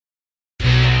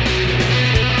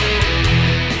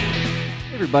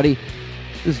everybody.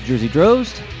 This is Jersey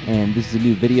Drozd, and this is a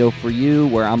new video for you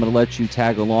where I'm going to let you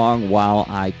tag along while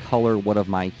I color one of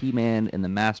my He-Man and the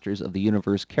Masters of the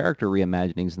Universe character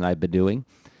reimaginings that I've been doing.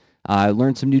 I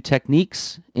learned some new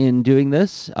techniques in doing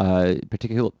this,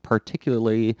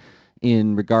 particularly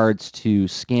in regards to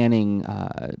scanning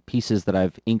pieces that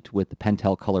I've inked with the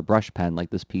Pentel Color Brush Pen, like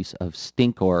this piece of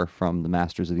Stinkor from the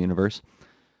Masters of the Universe.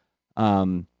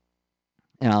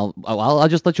 And I'll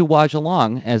just let you watch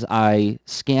along as I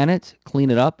scan it,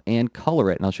 clean it up, and color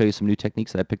it. And I'll show you some new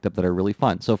techniques that I picked up that are really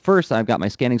fun. So first, I've got my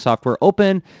scanning software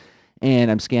open,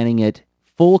 and I'm scanning it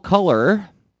full color,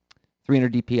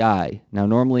 300 dpi. Now,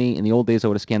 normally, in the old days, I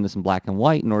would have scanned this in black and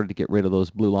white in order to get rid of those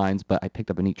blue lines, but I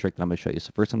picked up a neat trick that I'm going to show you. So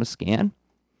first, I'm going to scan.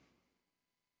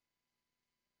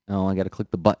 Oh, I got to click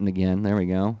the button again. There we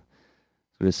go.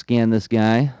 So to scan this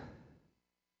guy.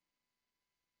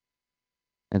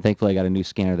 And thankfully, I got a new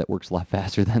scanner that works a lot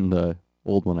faster than the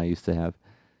old one I used to have.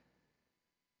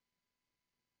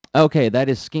 Okay, that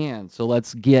is scanned. So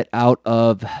let's get out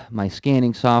of my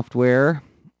scanning software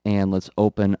and let's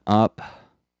open up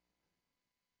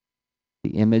the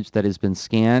image that has been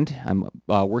scanned. I'm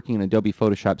working in Adobe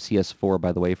Photoshop CS4,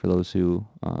 by the way, for those who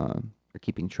are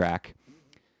keeping track.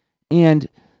 And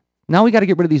now we got to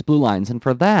get rid of these blue lines. And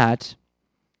for that,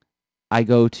 I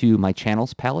go to my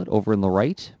channels palette over on the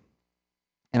right.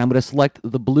 And I'm going to select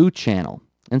the blue channel.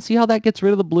 And see how that gets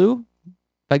rid of the blue?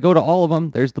 If I go to all of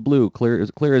them, there's the blue, clear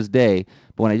as day.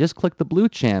 But when I just click the blue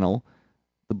channel,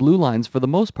 the blue lines, for the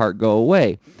most part, go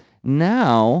away.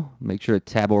 Now, make sure to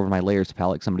tab over my layers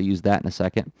palette, because I'm going to use that in a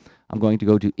second. I'm going to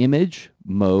go to Image,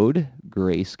 Mode,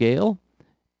 Grayscale.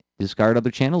 Discard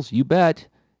other channels, you bet.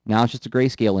 Now it's just a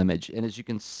grayscale image. And as you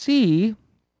can see,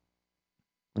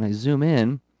 when I zoom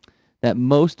in, that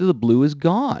most of the blue is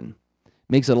gone.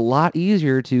 Makes it a lot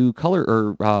easier to color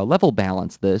or level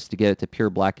balance this to get it to pure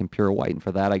black and pure white. And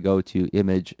for that, I go to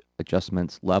Image,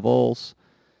 Adjustments, Levels.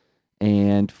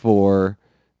 And for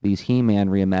these He-Man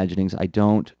reimaginings,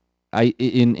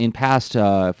 in past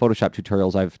Photoshop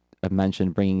tutorials, I've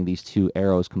mentioned bringing these two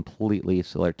arrows completely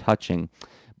so they're touching.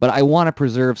 But I want to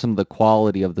preserve some of the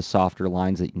quality of the softer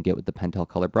lines that you can get with the Pentel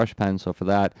Color Brush Pen. So for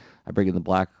that, I bring in the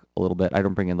black a little bit. I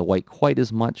don't bring in the white quite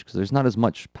as much because there's not as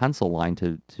much pencil line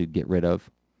to get rid of.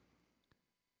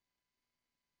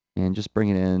 And just bring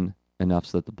it in enough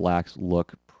so that the blacks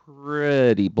look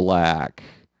pretty black.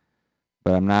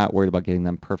 But I'm not worried about getting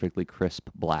them perfectly crisp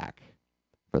black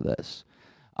for this.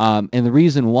 And the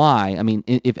reason why, I mean,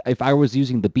 if I was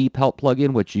using the B-Pelt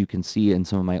plugin, which you can see in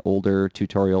some of my older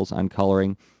tutorials on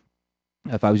coloring,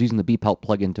 if I was using the B-Pelt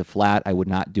plugin to flat, I would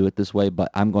not do it this way,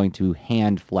 but I'm going to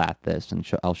hand flat this, and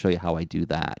I'll show you how I do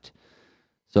that.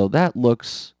 So that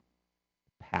looks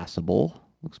passable.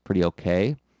 Looks pretty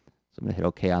okay. So I'm going to hit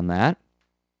OK on that.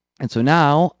 And so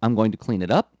now I'm going to clean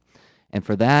it up. And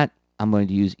for that, I'm going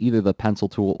to use either the pencil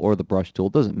tool or the brush tool.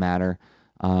 It doesn't matter.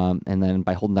 And then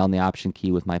by holding down the Option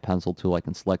key with my pencil tool, I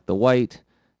can select the white,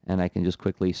 and I can just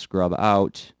quickly scrub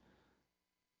out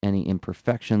any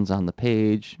imperfections on the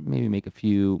page, maybe make a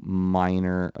few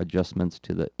minor adjustments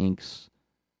to the inks.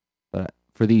 But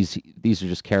for these are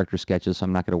just character sketches, so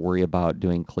I'm not going to worry about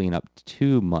doing cleanup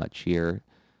too much here.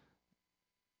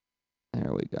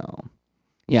 There we go.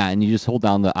 Yeah, and you just hold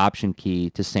down the Option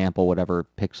key to sample whatever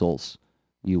pixels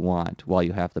you want while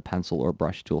you have the pencil or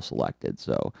brush tool selected.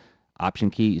 So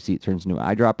Option key, you see it turns into an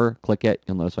eyedropper. Click it.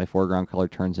 You'll notice my foreground color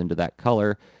turns into that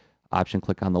color. Option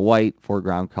click on the white.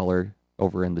 Foreground color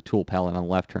over in the tool palette on the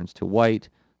left turns to white.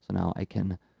 So now I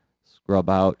can scrub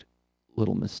out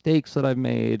little mistakes that I've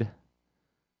made.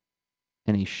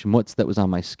 Any schmutz that was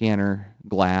on my scanner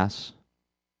glass.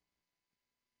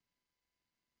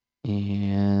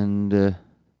 And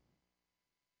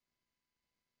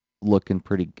looking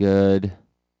pretty good.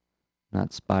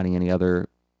 Not spotting any other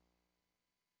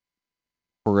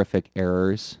horrific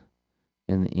errors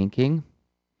in the inking.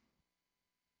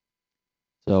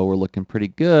 So we're looking pretty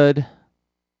good.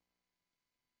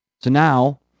 So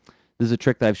now, this is a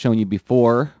trick that I've shown you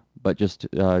before, but just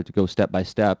to go step by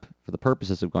step, for the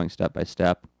purposes of going step by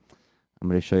step, I'm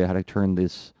going to show you how to turn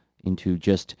this into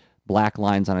just black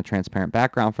lines on a transparent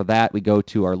background. For that, we go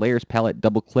to our layers palette,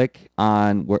 double click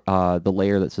on the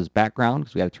layer that says background,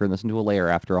 because we got to turn this into a layer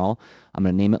after all. I'm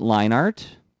going to name it line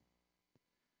art.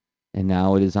 And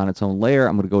now it is on its own layer.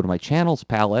 I'm going to go to my channels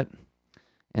palette,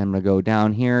 and I'm going to go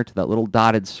down here to that little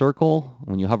dotted circle.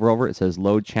 When you hover over it, it says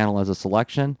load channel as a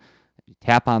selection. You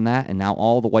tap on that, and now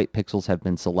all the white pixels have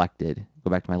been selected. Go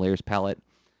back to my layers palette,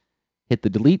 hit the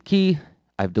delete key.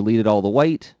 I've deleted all the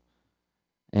white.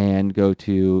 And go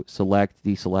to select,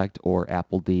 deselect, or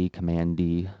Apple D, Command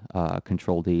D,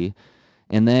 Control D.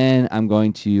 And then I'm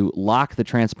going to lock the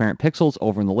transparent pixels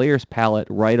over in the layers palette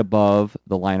right above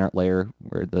the line art layer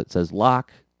where it says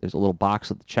lock. There's a little box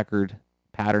with the checkered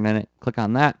pattern in it. Click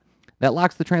on that. That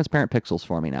locks the transparent pixels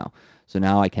for me now. So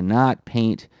now I cannot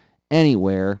paint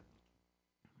anywhere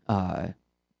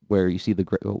where you see the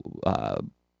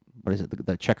what is it,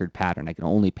 the checkered pattern. I can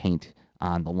only paint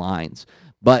on the lines.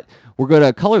 But we're going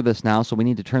to color this now, so we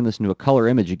need to turn this into a color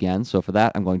image again. So for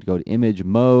that, I'm going to go to Image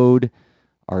Mode,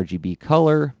 RGB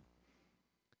Color.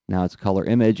 Now it's a color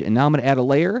image. And now I'm going to add a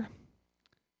layer.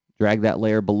 Drag that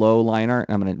layer below line art.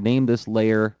 And I'm going to name this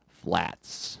layer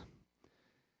Flats.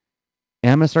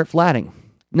 And I'm going to start flatting.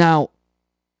 Now,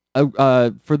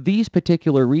 for these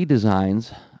particular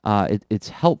redesigns, it's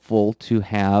helpful to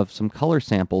have some color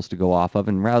samples to go off of.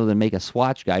 And rather than make a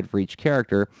swatch guide for each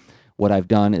character, what I've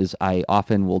done is I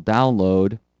often will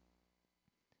download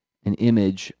an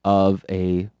image of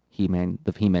the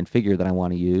He-Man figure that I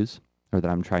want to use, or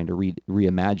that I'm trying to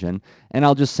reimagine, and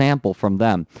I'll just sample from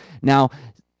them. Now,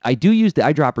 I do use the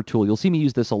eyedropper tool. You'll see me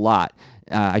use this a lot.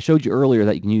 I showed you earlier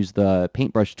that you can use the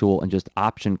paintbrush tool and just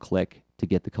option click to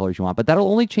get the colors you want, but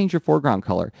that'll only change your foreground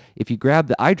color. If you grab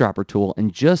the eyedropper tool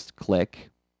and just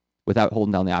click without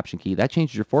holding down the option key, that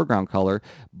changes your foreground color,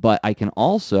 but I can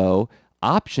also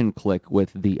option click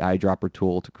with the eyedropper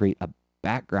tool to create a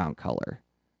background color.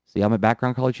 See how my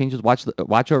background color changes?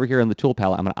 Watch over here in the tool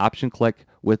palette. I'm going to option click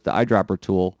with the eyedropper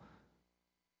tool,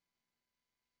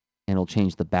 and it'll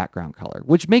change the background color,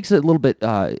 which makes it a little bit,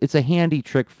 it's a handy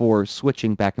trick for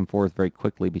switching back and forth very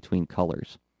quickly between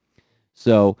colors.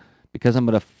 So because I'm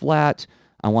going to flat,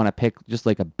 I want to pick just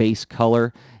like a base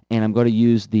color, and I'm going to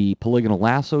use the polygonal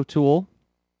lasso tool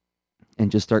and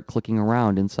just start clicking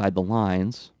around inside the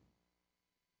lines.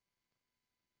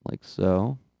 Like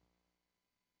so.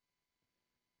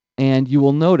 And you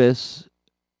will notice,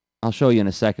 I'll show you in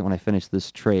a second when I finish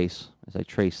this trace, as I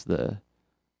trace the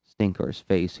Stinkor's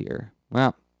face here.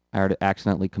 Well, I already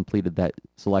accidentally completed that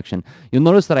selection. You'll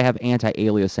notice that I have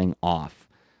anti-aliasing off.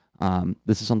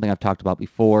 This is something I've talked about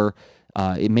before.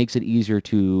 It makes it easier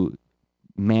to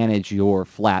manage your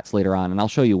flats later on, and I'll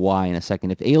show you why in a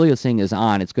second. If aliasing is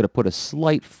on, it's going to put a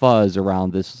slight fuzz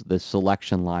around this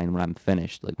selection line when I'm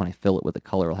finished. Like when I fill it with the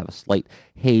color, it'll have a slight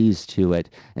haze to it,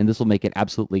 and this will make it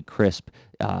absolutely crisp.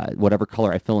 Whatever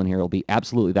color I fill in here will be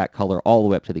absolutely that color all the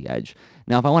way up to the edge.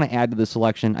 Now, if I want to add to the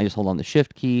selection, I just hold on the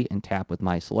Shift key and tap with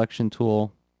my selection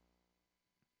tool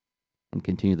and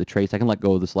continue the trace. I can let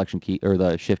go of the selection key or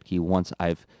the Shift key once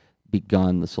I've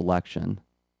begun the selection.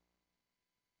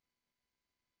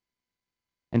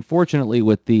 And fortunately,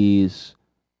 with these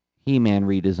He-Man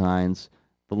redesigns,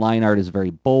 the line art is very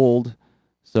bold,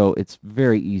 so it's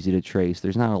very easy to trace.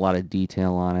 There's not a lot of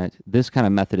detail on it. This kind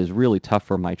of method is really tough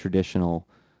for my traditional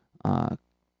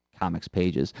comics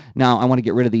pages. Now, I want to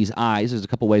get rid of these eyes. There's a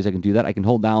couple ways I can do that. I can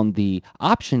hold down the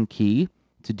Option key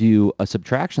to do a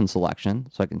subtraction selection,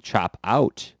 so I can chop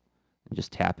out and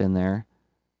just tap in there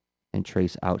and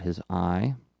trace out his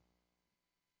eye,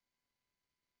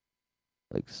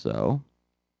 like so.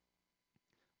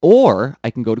 Or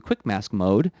I can go to quick mask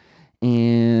mode,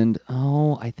 and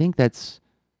I think that's,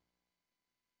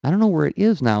 I don't know where it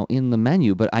is now in the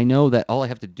menu, but I know that all I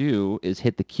have to do is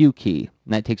hit the Q key,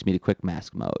 and that takes me to quick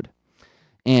mask mode.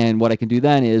 And what I can do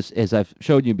then is, as I've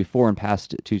showed you before in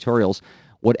past tutorials,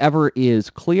 whatever is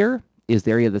clear is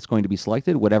the area that's going to be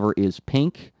selected. Whatever is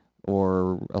pink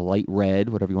or a light red,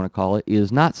 whatever you want to call it,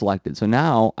 is not selected. So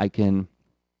now I can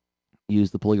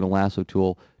use the polygonal lasso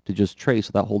tool to just trace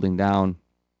without holding down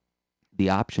the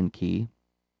Option key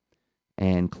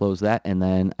and close that, and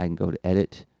then I can go to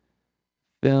Edit,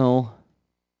 Fill,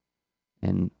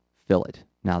 and fill it.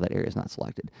 Now that area is not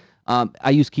selected. I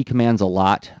use key commands a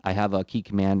lot. I have a key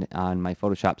command on my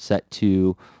Photoshop set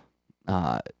to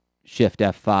Shift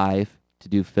F5 to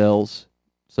do fills,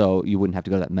 so you wouldn't have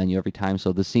to go to that menu every time.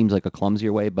 So this seems like a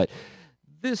clumsier way, but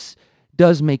this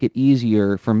does make it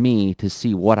easier for me to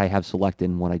see what I have selected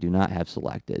and what I do not have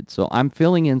selected. So I'm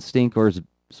filling in Stinkor's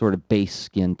sort of base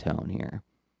skin tone here.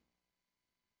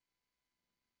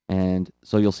 And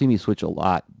so you'll see me switch a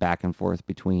lot back and forth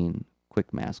between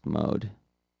quick mask mode.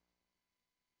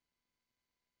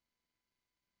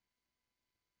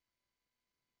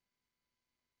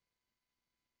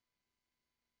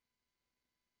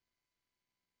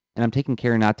 And I'm taking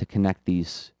care not to connect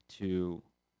these two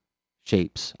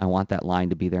shapes. I want that line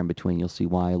to be there in between. You'll see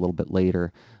why a little bit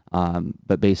later.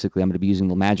 But basically, I'm going to be using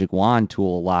the magic wand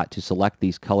tool a lot to select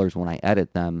these colors when I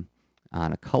edit them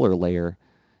on a color layer.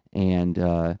 And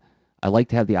I like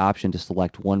to have the option to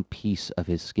select one piece of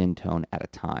his skin tone at a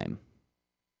time.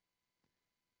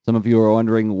 Some of you are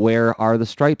wondering, where are the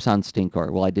stripes on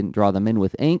Stinkor? Well, I didn't draw them in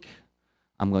with ink.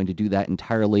 I'm going to do that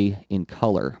entirely in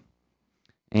color.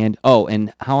 And oh,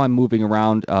 and how I'm moving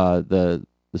around the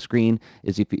screen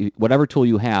is if you, whatever tool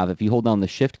you have, if you hold down the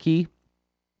Shift key,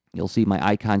 you'll see my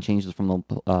icon changes from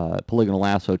the polygonal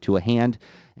lasso to a hand,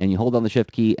 and you hold down the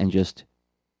Shift key and just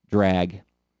drag,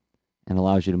 and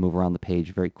allows you to move around the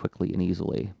page very quickly and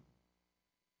easily.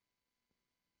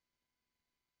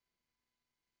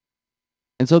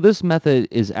 And so this method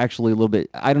is actually a little bit,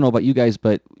 I don't know about you guys,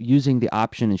 but using the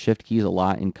Option and Shift keys a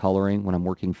lot in coloring when I'm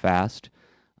working fast,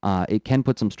 it can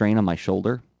put some strain on my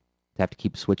shoulder to have to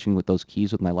keep switching with those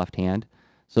keys with my left hand.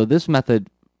 So this method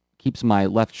keeps my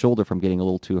left shoulder from getting a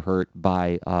little too hurt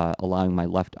by allowing my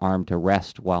left arm to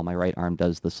rest while my right arm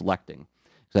does the selecting.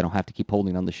 Because I don't have to keep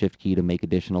holding on the Shift key to make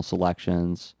additional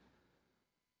selections.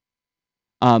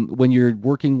 When you're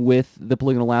working with the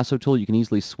polygonal lasso tool, you can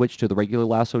easily switch to the regular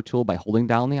lasso tool by holding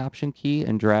down the Option key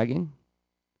and dragging.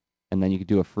 And then you could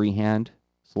do a freehand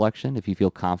selection if you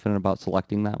feel confident about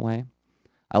selecting that way.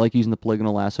 I like using the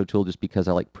polygonal lasso tool just because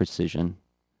I like precision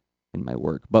in my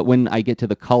work. But when I get to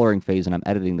the coloring phase and I'm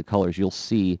editing the colors, you'll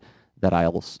see that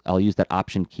I'll use that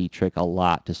Option key trick a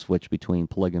lot to switch between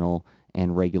polygonal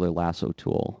and regular lasso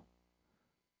tool.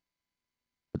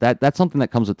 But that's something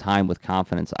that comes with time, with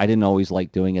confidence. I didn't always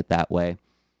like doing it that way.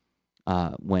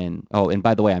 Oh, and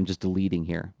by the way, I'm just deleting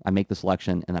here. I make the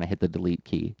selection and then I hit the delete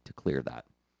key to clear that.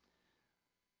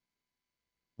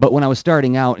 But when I was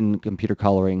starting out in computer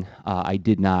coloring, I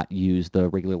did not use the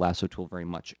regular lasso tool very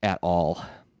much at all,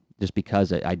 just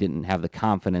because I didn't have the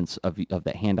confidence of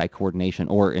that hand-eye coordination.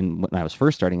 Or when I was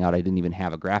first starting out, I didn't even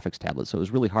have a graphics tablet, so it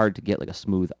was really hard to get like a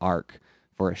smooth arc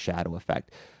for a shadow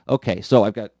effect. Okay, so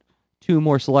I've got 2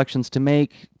 more selections to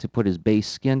make to put his base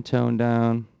skin tone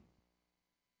down.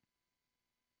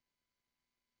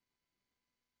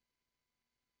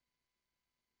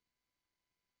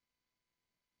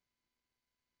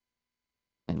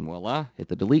 And voila, hit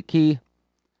the delete key.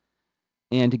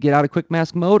 And to get out of quick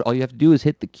mask mode, all you have to do is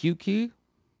hit the Q key.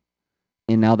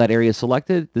 And now that area is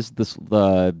selected.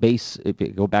 The base, if you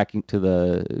go back into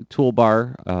the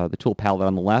toolbar, the tool palette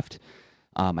on the left,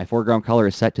 my foreground color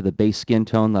is set to the base skin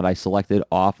tone that I selected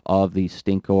off of the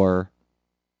Stinkor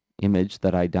image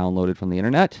that I downloaded from the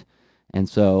internet. And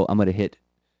so I'm going to hit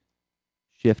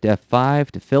Shift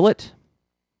F5 to fill it.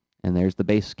 And there's the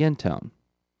base skin tone.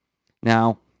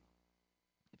 Now,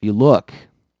 if you look,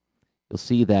 you'll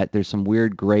see that there's some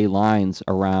weird gray lines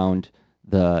around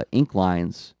the ink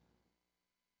lines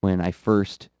when I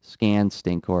first scanned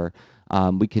Stinkor.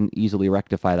 We can easily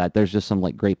rectify that. There's just some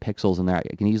like gray pixels in there.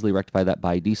 I can easily rectify that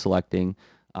by deselecting.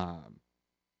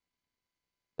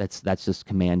 That's just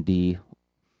Command D.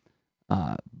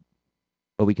 But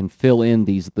we can fill in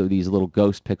these little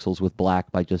ghost pixels with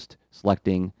black by just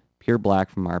selecting pure black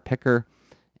from our picker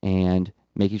and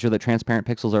making sure that transparent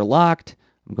pixels are locked.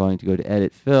 I'm going to go to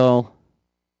Edit Fill.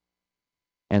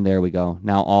 And there we go.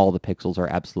 Now all the pixels are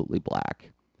absolutely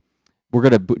black. We're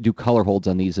going to do color holds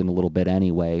on these in a little bit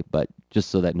anyway, but just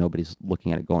so that nobody's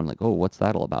looking at it going like, oh, what's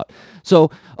that all about? So,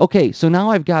 okay, so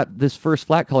now I've got this first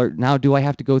flat color. Now do I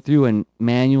have to go through and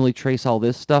manually trace all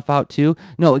this stuff out too?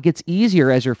 No, it gets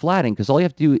easier as you're flatting because all you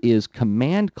have to do is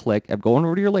command click. I'm going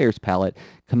over to your layers palette,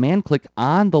 command click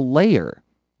on the layer,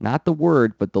 not the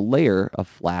word, but the layer of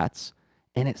flats,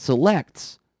 and it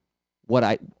selects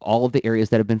all of the areas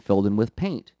that have been filled in with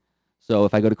paint. So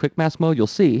if I go to quick mask mode, you'll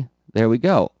see, there we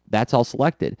go. That's all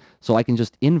selected. So I can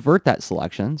just invert that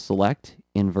selection, select,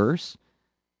 inverse.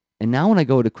 And now when I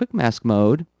go to quick mask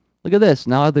mode, look at this.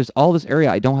 Now there's all this area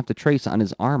I don't have to trace on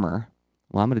his armor.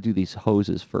 Well, I'm going to do these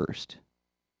hoses first.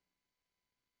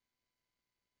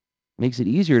 Makes it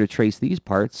easier to trace these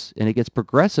parts, and it gets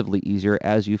progressively easier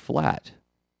as you flat.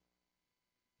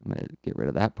 I'm going to get rid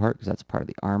of that part because that's part of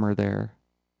the armor there.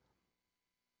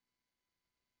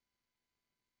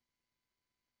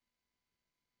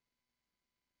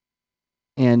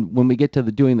 And when we get to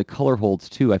doing the color holds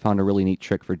too, I found a really neat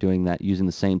trick for doing that using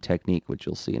the same technique, which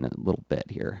you'll see in a little bit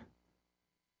here.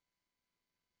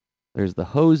 There's the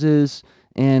hoses,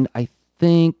 and I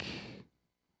think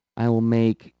I will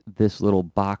make this little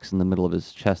box in the middle of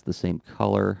his chest the same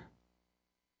color.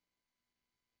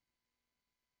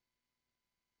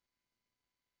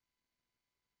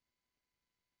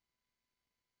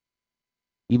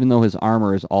 Even though his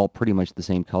armor is all pretty much the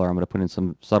same color, I'm going to put in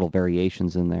some subtle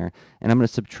variations in there. And I'm going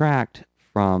to subtract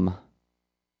from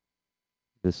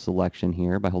this selection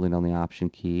here by holding down the Option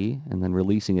key and then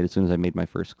releasing it as soon as I made my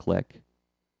first click.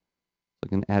 So I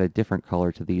can add a different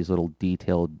color to these little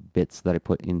detailed bits that I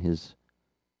put in his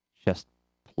chest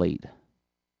plate.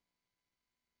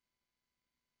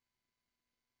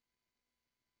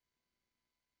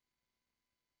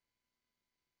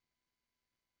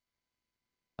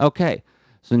 Okay,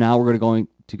 so now we're going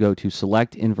to go to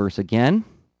select inverse again,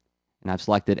 and I've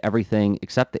selected everything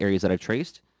except the areas that I've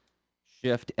traced.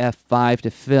 Shift F5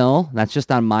 to fill. That's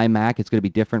just on my Mac. It's going to be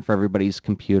different for everybody's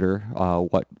computer,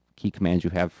 what key commands you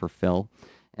have for fill.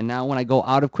 And now when I go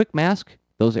out of Quick Mask,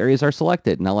 those areas are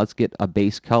selected. Now let's get a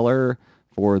base color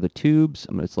for the tubes.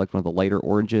 I'm going to select one of the lighter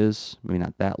oranges, maybe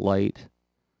not that light.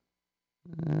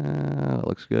 That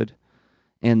looks good.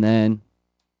 And then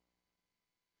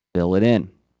fill it in.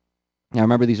 Now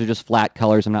remember, these are just flat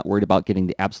colors. I'm not worried about getting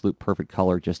the absolute perfect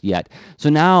color just yet. So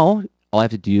now all I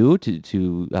have to do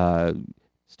to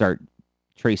start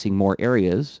tracing more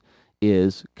areas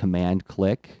is command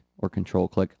click or control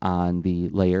click on the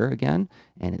layer again,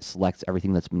 and it selects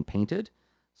everything that's been painted.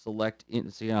 Select,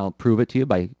 see, I'll prove it to you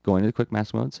by going to the quick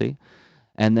mask mode, see?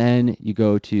 And then you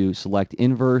go to select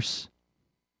inverse,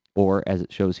 or as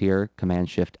it shows here, command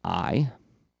shift I.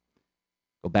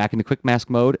 Go back into quick mask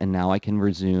mode, and now I can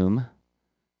resume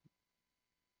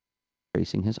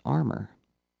tracing his armor.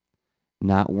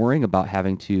 Not worrying about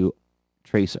having to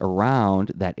trace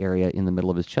around that area in the middle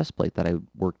of his chest plate that I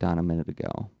worked on a minute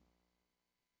ago.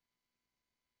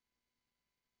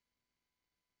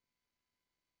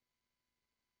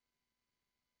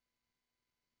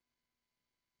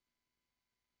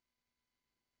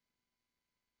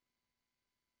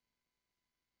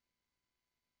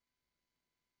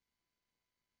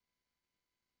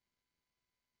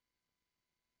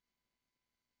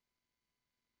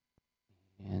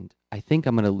 And I think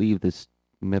I'm going to leave this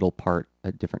middle part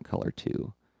a different color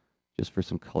too, just for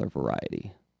some color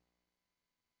variety.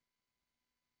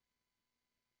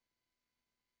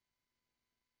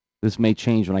 This may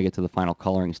change when I get to the final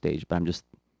coloring stage, but I'm just,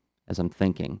 as I'm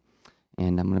thinking,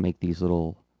 and I'm going to make these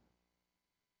little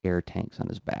air tanks on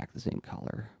his back the same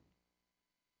color.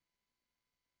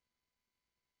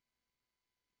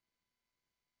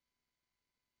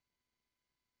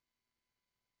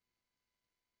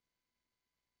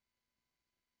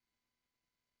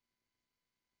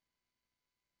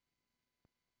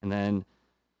 And then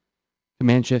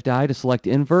Command Shift I to select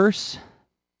inverse,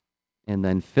 and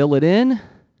then fill it in.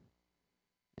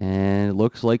 And it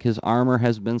looks like his armor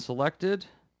has been selected.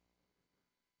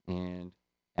 And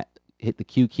hit the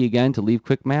Q key again to leave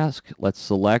quick mask. Let's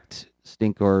select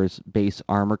Stinkor's base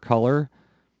armor color.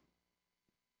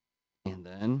 And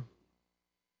then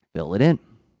fill it in.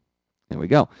 There we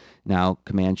go. Now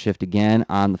Command Shift again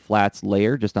on the flats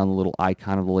layer, just on the little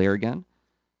icon of the layer again.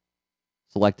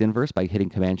 Select inverse by hitting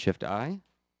Command Shift I.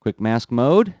 Quick mask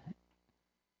mode.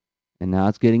 And now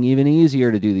it's getting even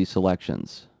easier to do these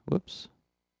selections. Whoops.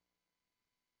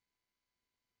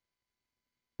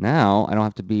 Now I don't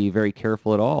have to be very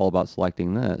careful at all about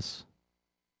selecting this.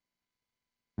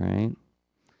 Right?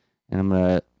 And I'm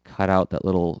going to cut out that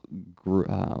little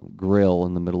grill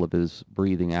in the middle of his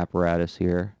breathing apparatus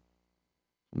here.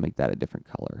 Make that a different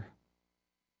color.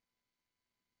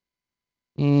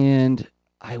 And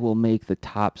I will make the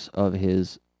tops of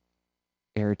his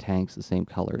air tanks the same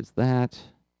color as that.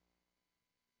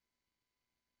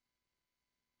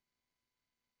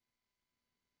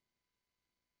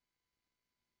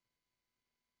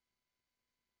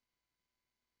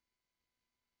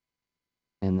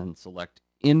 And then select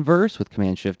inverse with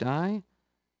Command Shift I.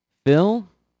 Fill.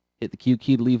 Hit the Q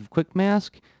key to leave quick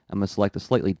mask. I'm going to select a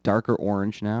slightly darker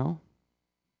orange now.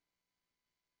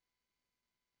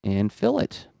 And fill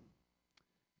it.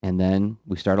 And then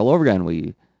we start all over again.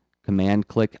 We command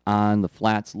click on the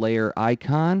flats layer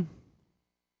icon.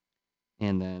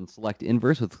 And then select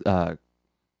inverse with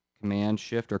Command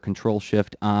Shift or Control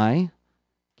Shift I.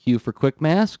 Q for quick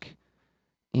mask.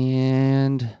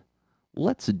 And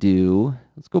let's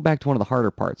go back to one of the harder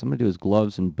parts. I'm going to do his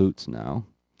gloves and boots now.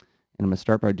 And I'm going to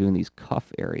start by doing these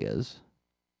cuff areas.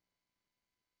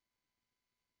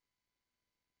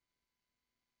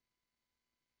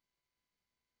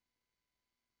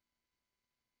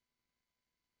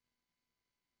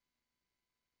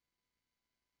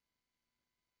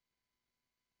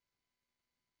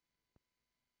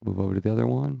 Move over to the other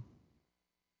one.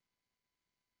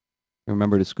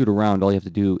 Remember, to scoot around, all you have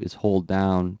to do is hold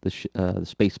down the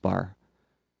space bar.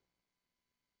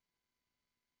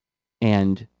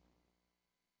 And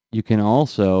you can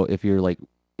also, if you're like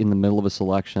in the middle of a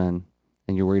selection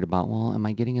and you're worried about, well, am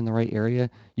I getting in the right area?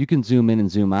 You can zoom in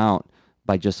and zoom out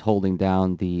by just holding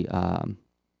down the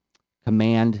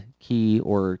command key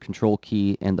or control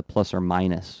key and the plus or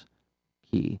minus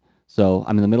key. So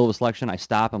I'm in the middle of a selection. I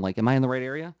stop. I'm like, am I in the right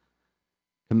area?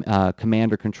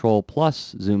 Command or control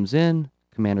plus zooms in.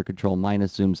 Command or control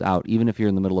minus zooms out, even if you're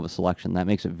in the middle of a selection. That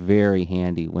makes it very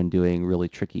handy when doing really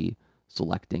tricky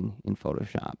selecting in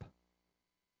Photoshop.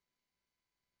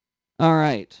 All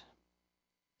right.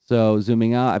 So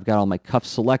zooming out, I've got all my cuffs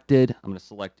selected. I'm going to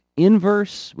select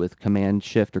inverse with Command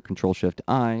Shift or Control Shift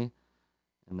I.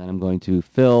 And then I'm going to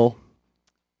fill,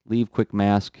 leave quick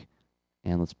mask,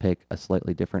 and let's pick a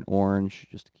slightly different orange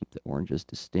just to keep the oranges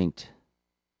distinct.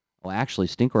 Oh, actually,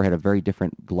 Stinkor had a very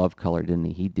different glove color, didn't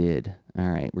he? He did. All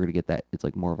right, we're going to get that. It's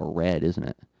like more of a red, isn't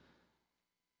it?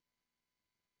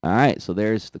 All right, so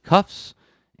there's the cuffs.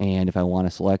 And if I want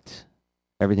to select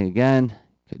everything again,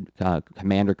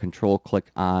 Command or Control click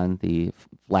on the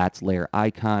flats layer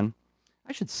icon.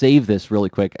 I should save this really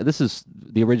quick. This is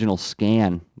the original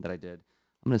scan that I did.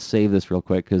 I'm going to save this real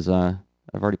quick because I've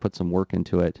already put some work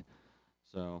into it.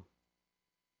 So,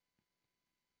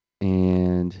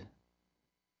 and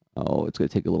oh, it's going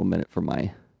to take a little minute for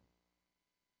my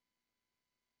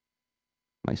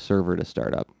server to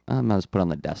start up. I'm going to just put it on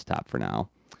the desktop for now.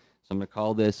 So I'm going to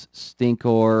call this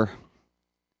Stinkor,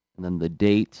 and then the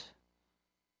date.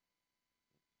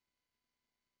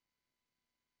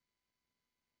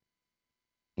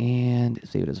 And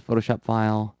save it as a Photoshop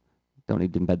file. Don't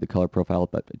need to embed the color profile,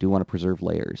 but I do want to preserve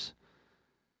layers.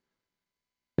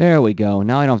 There we go.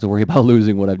 Now I don't have to worry about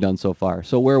losing what I've done so far.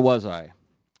 So where was I?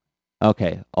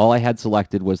 Okay, all I had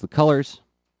selected was the colors.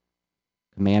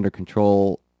 Command or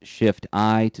Control Shift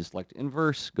I to select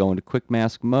inverse, go into quick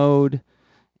mask mode,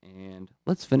 and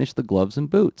let's finish the gloves and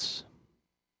boots.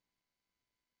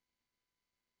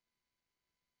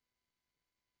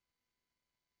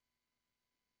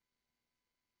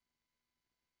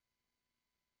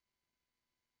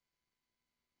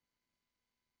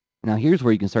 Now here's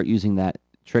where you can start using that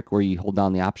trick where you hold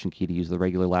down the Option key to use the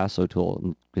regular lasso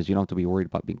tool, because you don't have to be worried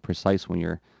about being precise when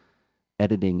you're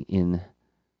editing in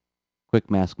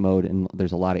quick mask mode and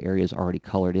there's a lot of areas already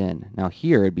colored in. Now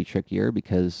here it'd be trickier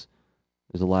because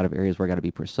there's a lot of areas where I got to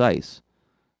be precise.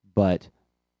 But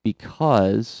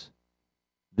because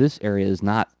this area is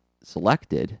not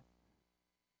selected,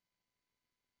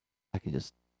 I can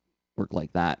just work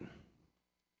like that.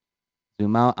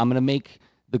 Zoom out. I'm going to make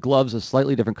the gloves a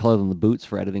slightly different color than the boots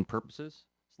for editing purposes.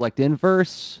 Select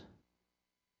inverse,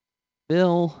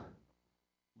 fill,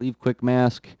 leave quick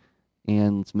mask,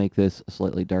 and let's make this a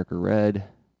slightly darker red.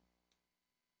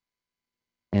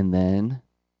 And then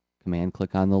Command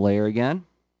click on the layer again.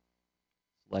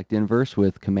 Select inverse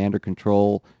with Command or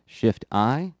Control Shift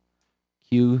I.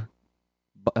 Q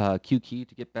key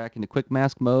to get back into quick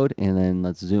mask mode, and then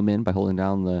let's zoom in by holding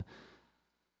down the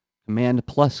Command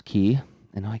plus key.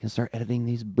 And now I can start editing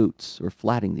these boots or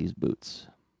flatting these boots.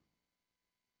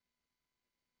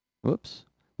 Whoops.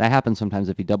 That happens sometimes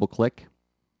if you double click.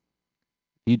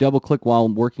 If you double click while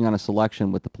working on a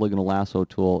selection with the polygonal lasso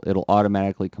tool, it'll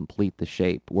automatically complete the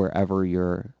shape wherever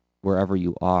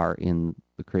you are in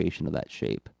the creation of that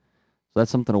shape. So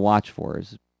that's something to watch for,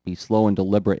 is be slow and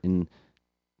deliberate and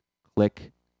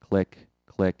click, click,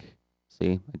 click.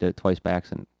 See, I did it twice by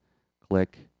accident.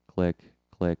 Click, click,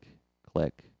 click,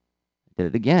 click. I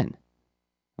did it again.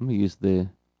 I'm going to use the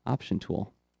Option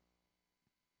tool.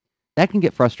 That can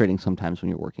get frustrating sometimes when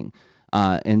you're working.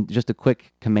 And just a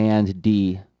quick Command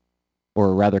D,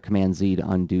 or rather Command Z to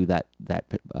undo that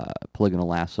polygonal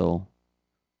lasso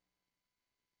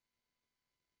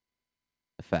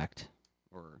effect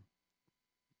or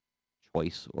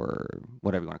choice or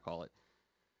whatever you want to call it.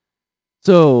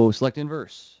 So select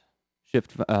inverse,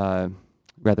 shift,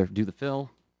 rather do the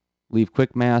fill, leave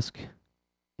quick mask,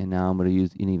 and now I'm going to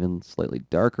use an even slightly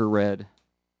darker red.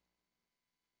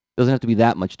 Doesn't have to be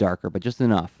that much darker, but just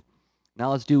enough.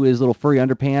 Now let's do his little furry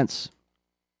underpants.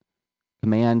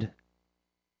 Command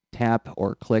tap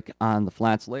or click on the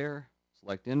flats layer,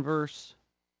 select inverse,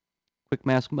 quick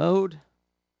mask mode,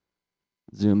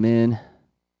 zoom in.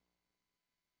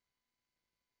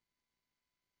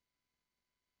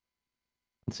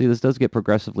 And see, this does get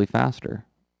progressively faster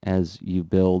as you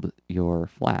build your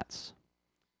flats.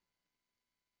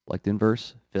 Select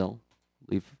inverse, fill,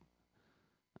 leave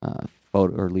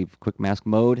photo or leave quick mask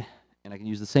mode, and I can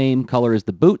use the same color as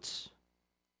the boots.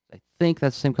 I think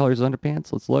that's the same color as the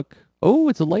underpants. Let's look. Oh,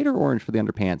 it's a lighter orange for the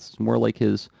underpants. It's more like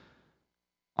his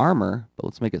armor, but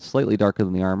let's make it slightly darker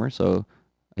than the armor so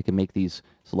I can make these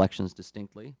selections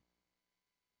distinctly.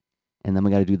 And then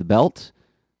we got to do the belt.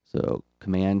 So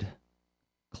Command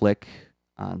click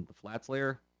on the flats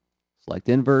layer, select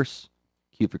inverse,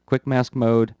 Q for quick mask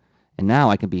mode, and now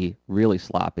I can be really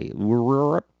sloppy.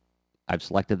 I've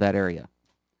selected that area.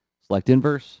 Select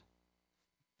inverse,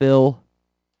 fill,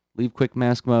 leave quick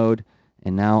mask mode,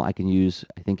 and now I can use,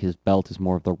 I think his belt is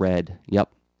more of the red.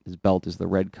 Yep, his belt is the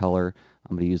red color.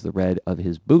 I'm going to use the red of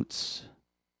his boots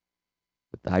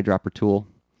with the eyedropper tool.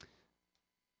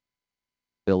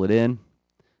 Fill it in.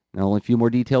 Now only a few more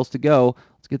details to go.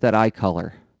 Let's get that eye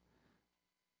color.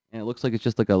 And it looks like it's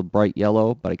just like a bright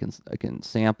yellow, but I can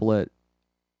sample it.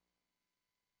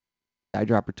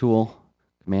 Eyedropper tool,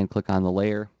 command click on the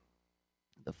layer,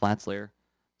 the flats layer,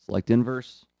 select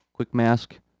inverse, quick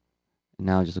mask, and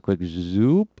now just a quick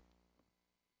zoop.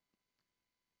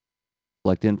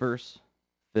 Select inverse,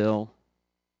 fill,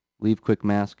 leave quick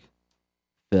mask,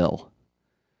 fill.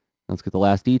 Let's get the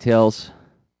last details.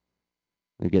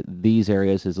 We get these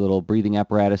areas, his little breathing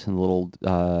apparatus and little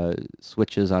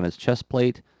switches on his chest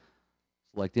plate.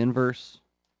 Select inverse,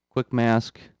 quick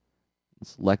mask, and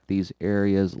select these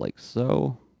areas like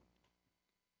so.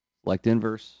 Select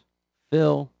inverse,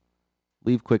 fill,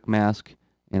 leave quick mask,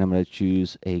 and I'm going to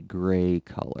choose a gray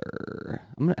color.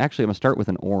 I'm going to start with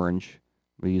an orange.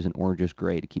 I'm going to use an orangish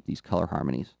gray to keep these color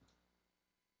harmonies.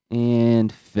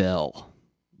 And fill.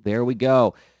 There we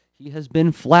go. He has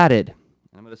been flatted.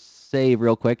 I'm going to save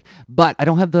real quick, but I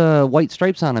don't have the white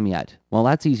stripes on him yet. Well,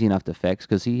 that's easy enough to fix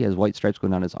because he has white stripes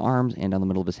going down his arms and down the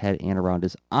middle of his head and around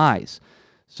his eyes.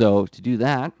 So to do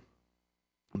that,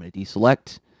 I'm going to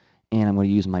deselect, and I'm going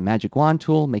to use my magic wand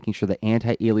tool, making sure the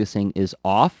anti-aliasing is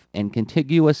off and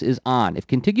contiguous is on. If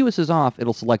contiguous is off,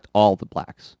 it'll select all the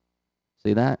blacks.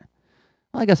 See that?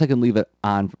 Well, I guess I can leave it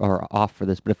on or off for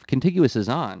this, but if contiguous is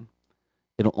on,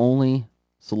 it'll only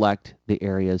select the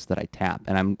areas that I tap,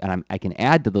 and I can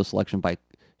add to those selection by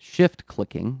shift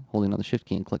clicking, holding on the shift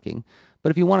key and clicking. But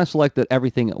if you want to select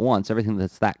everything at once, everything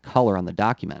that's that color on the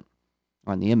document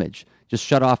or on the image, just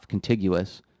shut off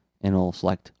contiguous, and it'll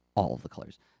select all of the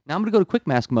colors. Now I'm going to go to quick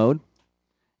mask mode,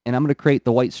 and I'm going to create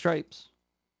the white stripes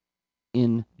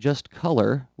in just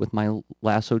color with my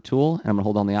lasso tool, and I'm going to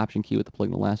hold on the option key with the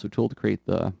polygonal lasso tool to create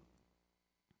the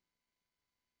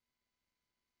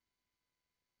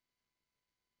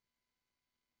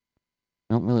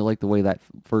I don't really like the way that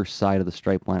first side of the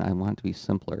stripe went. I want it to be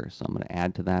simpler, so I'm going to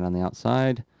add to that on the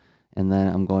outside, and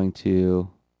then I'm going to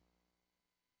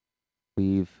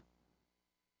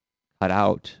cut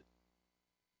out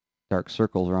dark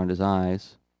circles around his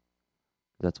eyes.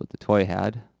 That's what the toy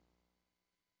had.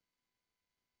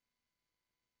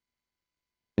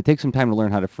 It takes some time to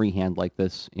learn how to freehand like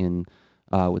this in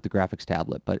with the graphics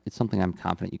tablet, but it's something I'm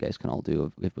confident you guys can all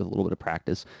do with a little bit of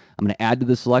practice. I'm going to add to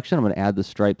the selection. I'm going to add the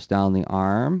stripes down the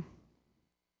arm.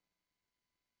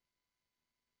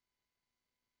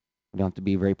 We don't have to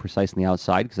be very precise on the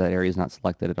outside because that area is not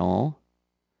selected at all.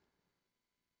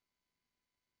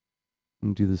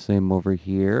 And do the same over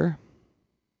here.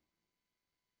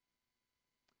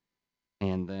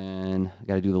 And then I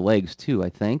got to do the legs too, I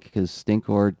think, because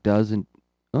Stinkor doesn't.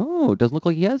 Oh, it doesn't look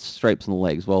like he has stripes on the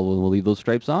legs. Well, we'll leave those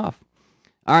stripes off.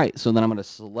 All right, so then I'm going to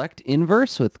select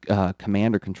inverse with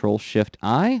Command or Control Shift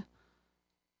I.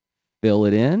 Fill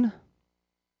it in.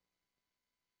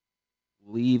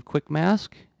 Leave quick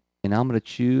mask. And now I'm going to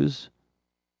choose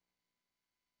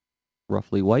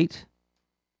roughly white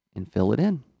and fill it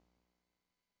in.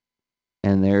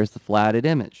 And there's the flatted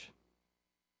image.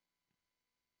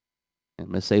 I'm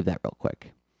going to save that real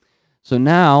quick. So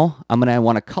now I'm going to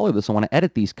want to color this. I want to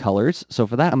edit these colors. So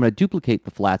for that, I'm going to duplicate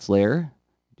the flats layer,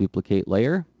 duplicate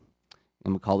layer,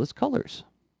 and we'll call this colors.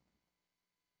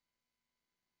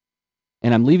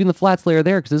 And I'm leaving the flats layer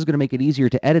there because this is going to make it easier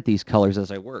to edit these colors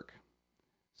as I work.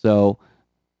 So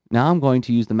now I'm going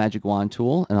to use the magic wand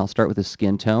tool, and I'll start with the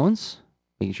skin tones,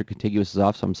 making sure contiguous is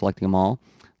off, so I'm selecting them all.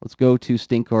 Let's go to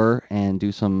Stinkor and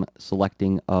do some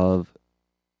selecting of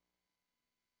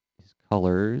these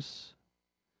colors.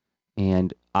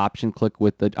 And option click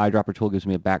with the eyedropper tool gives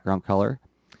me a background color.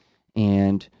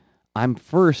 And I'm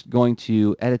first going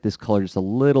to edit this color just a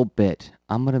little bit.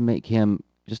 I'm going to make him,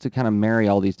 just to kind of marry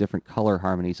all these different color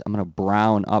harmonies, I'm going to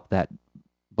brown up that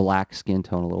black skin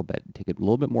tone a little bit. Take it a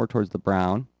little bit more towards the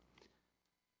brown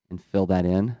and fill that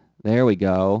in. There we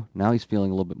go. Now he's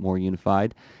feeling a little bit more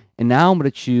unified. And now I'm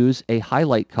going to choose a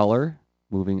highlight color,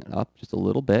 moving it up just a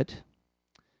little bit.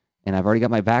 And I've already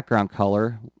got my background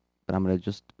color, but I'm going to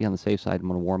just be on the safe side. I'm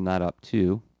going to warm that up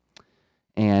too.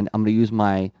 And I'm going to use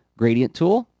my gradient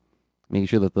tool, making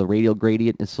sure that the radial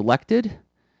gradient is selected.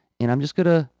 And I'm just going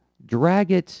to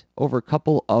drag it over a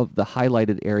couple of the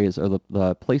highlighted areas, or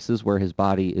the places where his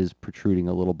body is protruding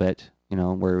a little bit, you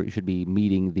know, where it should be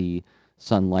meeting the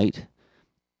sunlight.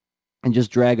 And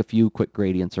just drag a few quick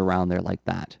gradients around there like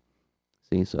that.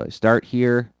 See, so I start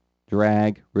here,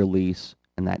 drag, release,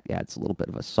 and that adds a little bit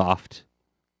of a soft,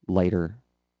 lighter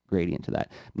gradient to that.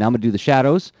 Now I'm going to do the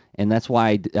shadows, and that's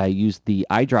why I used the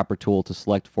eyedropper tool to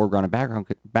select foreground and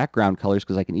background colors,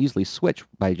 because I can easily switch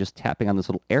by just tapping on this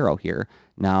little arrow here.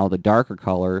 Now the darker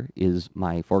color is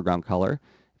my foreground color.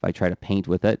 If I try to paint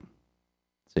with it,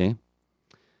 see,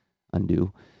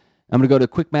 undo. I'm going to go to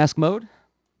quick mask mode,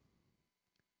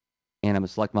 and I'm going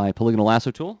to select my polygonal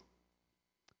lasso tool,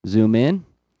 zoom in,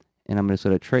 and I'm going to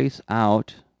sort of trace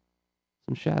out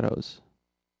some shadows.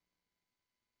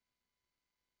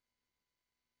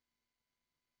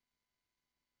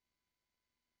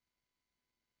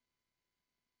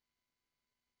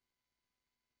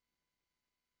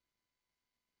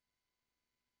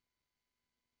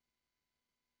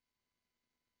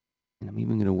 And I'm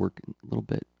even going to work a little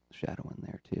bit shadow in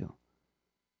there too.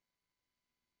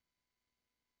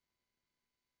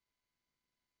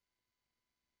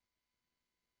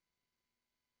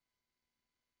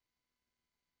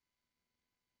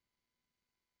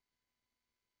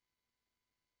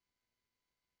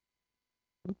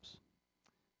 Oops.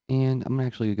 And I'm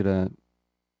actually going to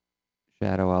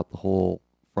shadow out the whole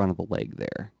front of the leg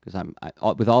there, because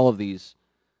with all of these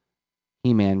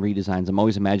He-Man redesigns, I'm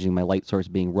always imagining my light source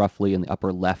being roughly in the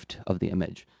upper left of the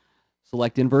image.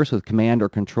 Select inverse with Command or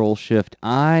Control Shift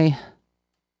I,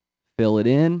 fill it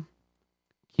in,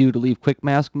 Q to leave quick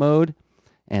mask mode,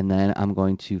 and then I'm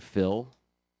going to fill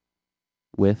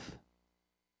with,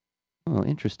 oh,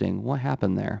 interesting, what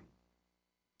happened there?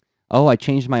 Oh, I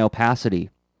changed my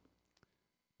opacity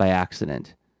by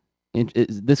accident.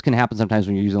 This can happen sometimes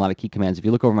when you're using a lot of key commands. If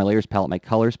you look over my layers palette, my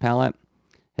colors palette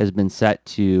has been set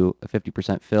to a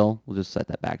 50% fill. We'll just set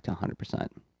that back to 100%.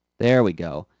 There we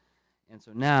go. And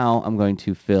so now I'm going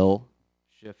to fill,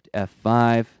 Shift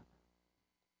F5.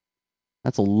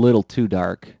 That's a little too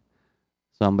dark.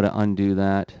 So I'm going to undo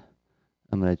that.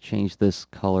 I'm going to change this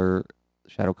color,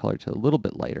 shadow color, to a little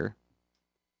bit lighter.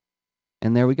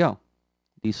 And there we go.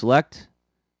 Deselect.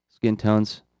 Skin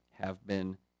tones have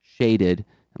been shaded.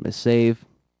 I'm going to save.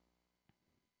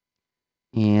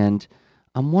 And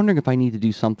I'm wondering if I need to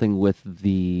do something with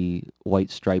the white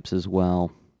stripes as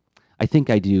well. I think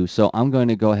I do. So I'm going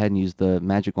to go ahead and use the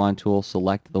magic wand tool,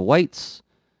 select the whites,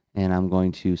 and I'm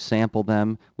going to sample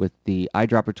them with the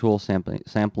eyedropper tool,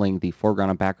 sampling the foreground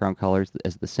and background colors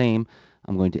as the same.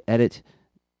 I'm going to edit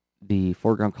the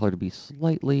foreground color to be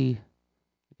slightly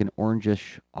like an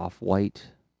orangish off-white.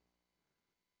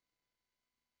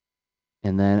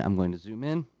 And then I'm going to zoom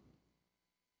in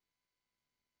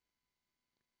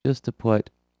just to put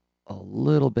a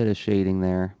little bit of shading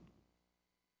there.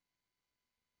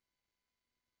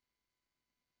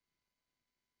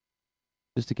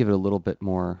 Just to give it a little bit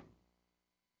more,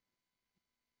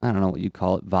 I don't know what you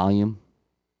call it, volume.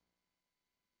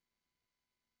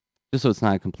 Just so it's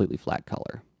not a completely flat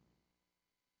color.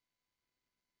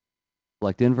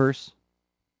 Select inverse,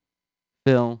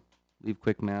 fill, leave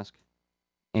quick mask,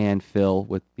 and fill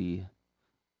with the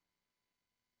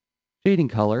shading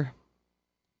color.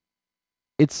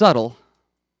 It's subtle,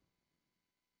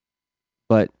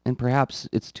 and perhaps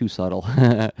it's too subtle.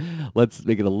 Let's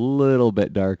make it a little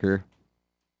bit darker.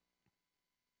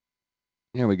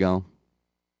 There we go.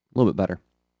 A little bit better.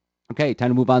 Okay,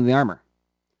 time to move on to the armor.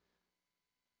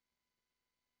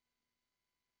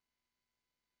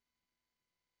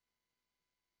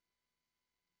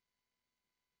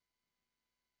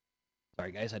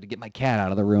 Sorry, guys, I had to get my cat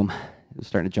out of the room. It was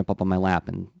starting to jump up on my lap,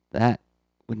 and that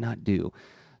would not do.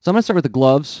 So I'm going to start with the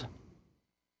gloves.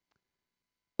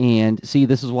 And see,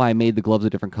 this is why I made the gloves a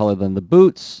different color than the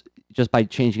boots. Just by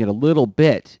changing it a little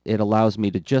bit, it allows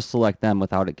me to just select them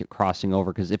without it crossing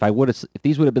over. Because if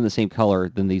these would have been the same color,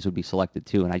 then these would be selected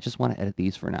too. And I just want to edit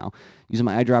these for now. Using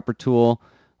my eyedropper tool,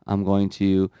 I'm going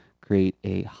to create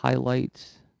a highlight.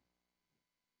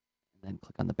 And then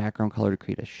click on the background color to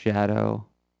create a shadow.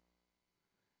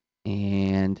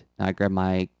 And now I grab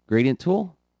my gradient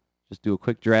tool. Just do a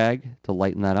quick drag to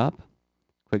lighten that up.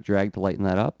 Quick drag to lighten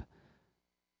that up.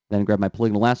 Then grab my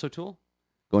polygonal lasso tool.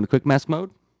 Go into quick mask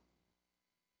mode.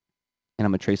 And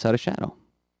I'm going to trace out a shadow.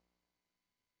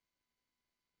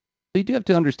 So you do have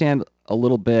to understand a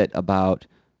little bit about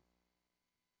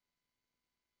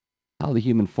how the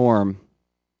human form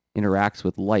interacts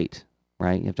with light,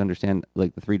 right? You have to understand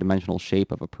like the three-dimensional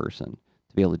shape of a person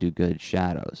to be able to do good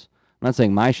shadows. I'm not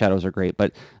saying my shadows are great,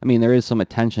 but I mean, there is some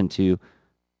attention to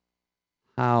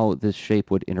how this shape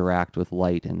would interact with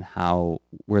light and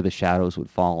where the shadows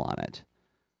would fall on it.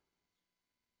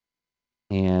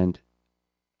 And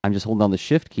I'm just holding down the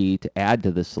Shift key to add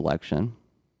to this selection.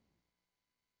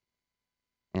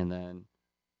 And then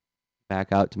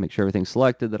back out to make sure everything's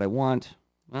selected that I want.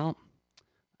 Well,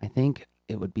 I think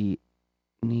it would be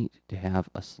neat to have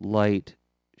a slight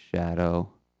shadow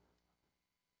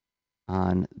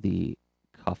on the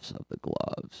cuffs of the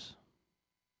gloves.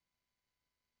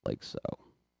 Like so.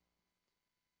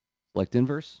 Select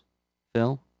inverse,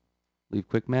 fill, leave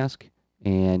quick mask,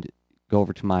 and go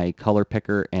over to my color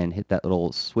picker and hit that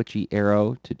little switchy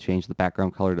arrow to change the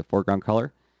background color to foreground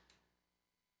color.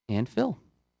 And fill.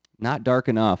 Not dark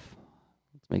enough.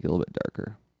 Let's make it a little bit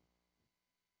darker.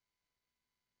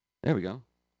 There we go.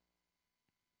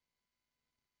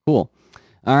 Cool.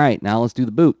 All right, now let's do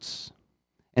the boots.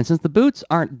 And since the boots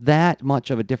aren't that much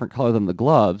of a different color than the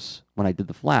gloves when I did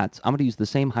the flats, I'm going to use the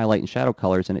same highlight and shadow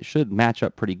colors, and it should match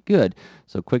up pretty good.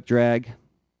 So quick drag,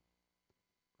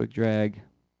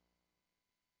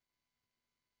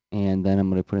 and then I'm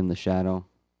going to put in the shadow.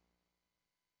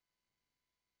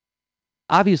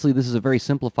 Obviously, this is a very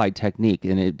simplified technique,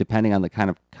 and depending on the kind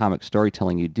of comic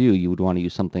storytelling you do, you would want to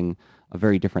use a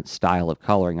very different style of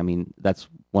coloring. I mean, that's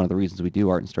one of the reasons we do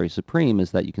Art and Story Supreme,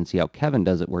 is that you can see how Kevin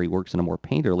does it, where he works in a more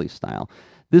painterly style.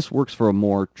 This works for a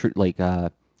more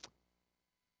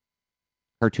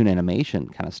cartoon animation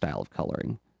kind of style of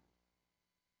coloring.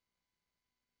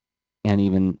 And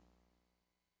even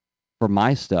for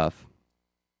my stuff,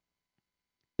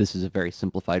 this is a very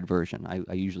simplified version.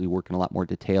 I usually work in a lot more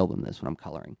detail than this when I'm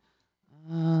coloring.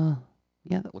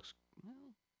 Yeah, that looks...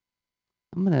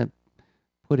 I'm going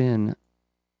to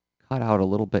cut out a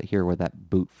little bit here where that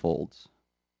boot folds.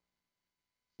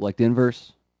 Select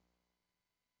inverse.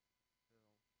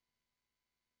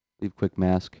 Leave quick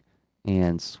mask.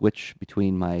 And switch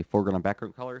between my foreground and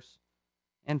background colors.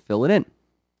 And fill it in.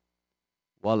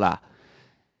 Voila.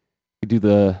 We do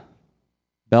the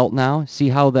belt now. See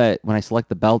how that when I select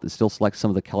the belt, it still selects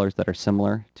some of the colors that are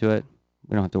similar to it?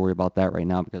 We don't have to worry about that right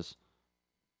now because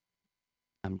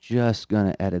I'm just going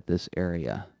to edit this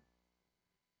area.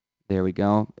 There we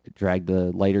go. Drag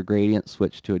the lighter gradient,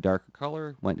 switch to a darker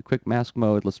color, went to quick mask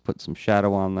mode. Let's put some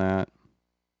shadow on that.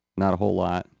 Not a whole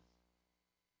lot.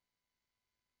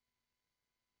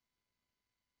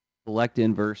 Select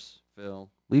inverse,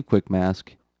 fill, leave quick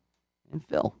mask, and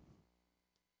fill.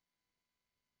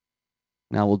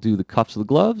 Now we'll do the cuffs of the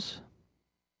gloves.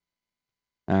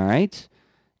 All right.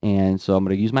 And so I'm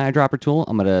going to use my eyedropper tool.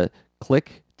 I'm going to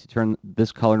click to turn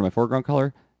this color to my foreground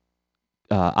color.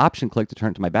 Option click to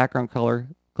turn it to my background color.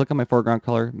 Click on my foreground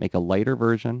color, make a lighter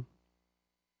version.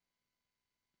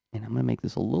 And I'm going to make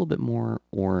this a little bit more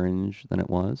orange than it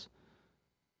was.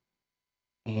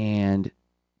 And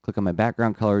click on my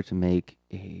background color to make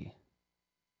a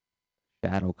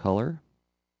shadow color.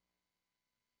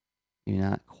 Maybe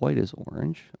not quite as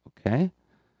orange. Okay.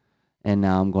 And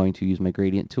now I'm going to use my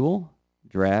gradient tool.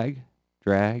 Drag,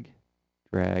 drag,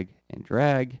 drag, and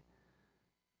drag.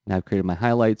 Now I've created my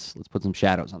highlights. Let's put some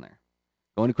shadows on there.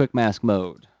 Go into quick mask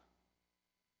mode.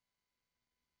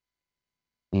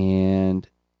 And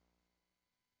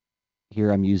here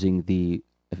I'm using the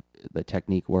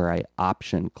technique where I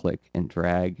option click and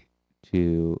drag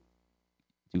to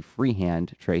do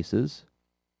freehand traces.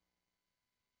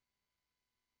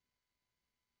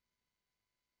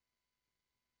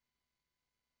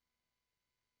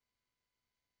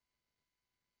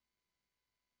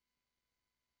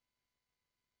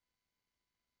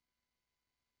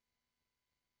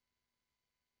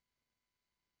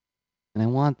 And I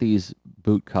want these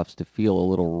boot cuffs to feel a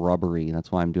little rubbery.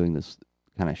 That's why I'm doing this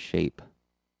kind of shape.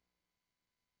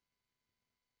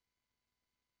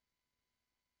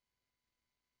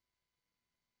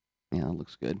 Yeah, that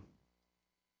looks good.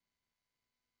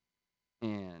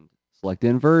 And select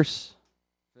inverse,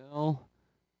 fill,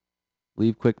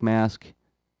 leave quick mask,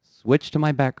 switch to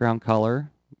my background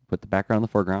color, put the background in the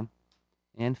foreground,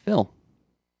 and fill.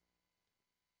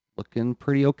 Looking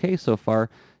pretty okay so far.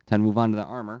 Time to move on to the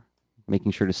armor.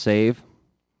 Making sure to save.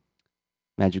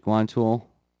 Magic wand tool.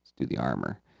 Let's do the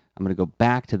armor. I'm going to go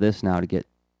back to this now to get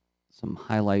some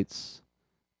highlights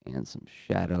and some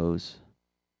shadows.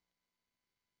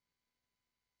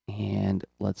 And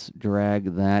let's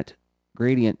drag that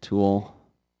gradient tool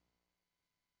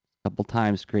a couple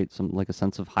times to create like a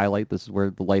sense of highlight. This is where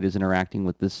the light is interacting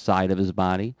with this side of his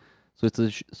body. So it's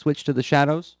a switch to the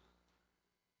shadows.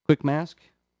 Quick mask.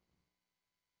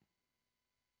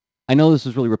 I know this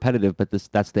is really repetitive, but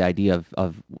that's the idea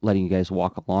of letting you guys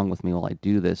walk along with me while I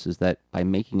do this, is that by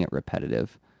making it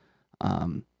repetitive,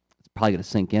 it's probably going to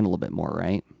sink in a little bit more,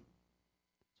 right?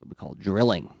 That's what we call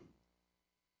drilling.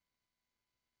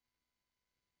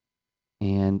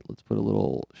 And let's put a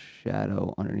little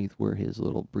shadow underneath where his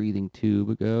little breathing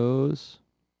tube goes.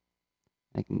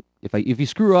 If you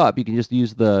screw up, you can just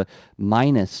use the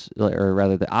minus, or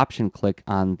rather the option click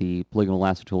on the polygonal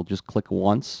lasso tool. Just click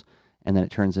once, and then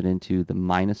it turns it into the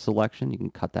minus selection. You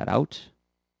can cut that out,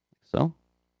 like so.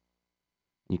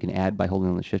 You can add by holding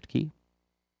on the shift key.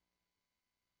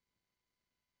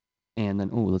 And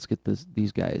then, oh, let's get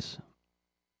these guys.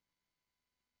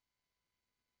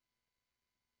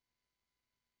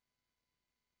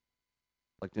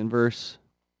 Select inverse,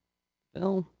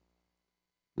 fill,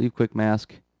 leave quick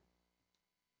mask,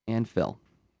 and fill.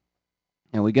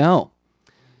 There we go.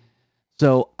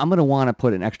 So I'm going to want to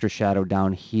put an extra shadow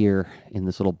down here in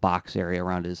this little box area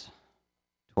around his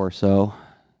torso,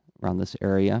 around this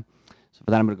area. So for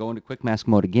that, I'm going to go into quick mask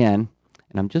mode again,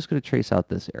 and I'm just going to trace out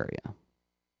this area,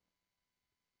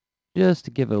 just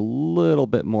to give it a little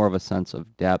bit more of a sense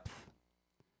of depth.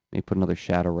 Maybe put another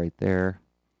shadow right there.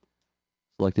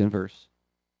 Select inverse,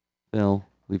 fill,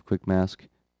 leave quick mask,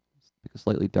 pick a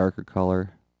slightly darker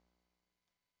color,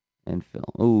 and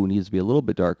fill. Oh, needs to be a little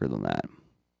bit darker than that.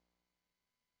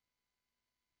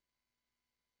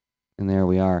 And there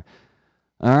we are.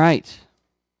 All right,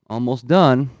 almost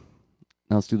done.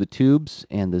 Now let's do the tubes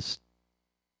and this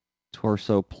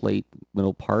torso plate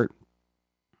middle part.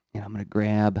 And I'm going to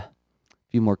grab a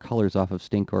few more colors off of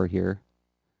Stinkor here.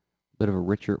 A bit of a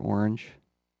richer orange.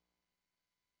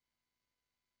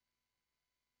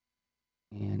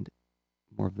 And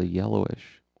more of the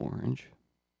yellowish orange.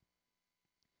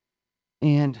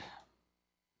 And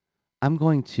I'm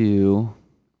going to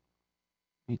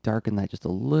darken that just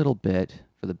a little bit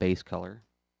for the base color.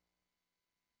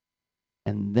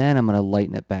 And then I'm going to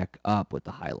lighten it back up with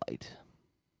the highlight.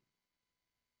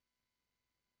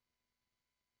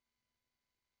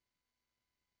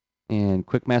 And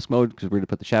quick mask mode, because we're going to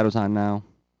put the shadows on now.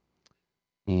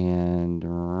 And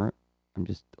I'm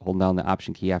just holding down the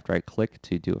Option key after I click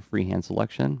to do a freehand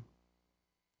selection.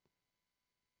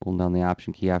 Holding down the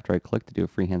Option key after I click to do a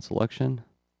freehand selection.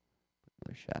 Put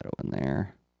another shadow in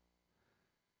there.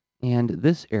 And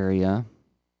this area,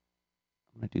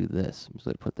 I'm going to do this. I'm just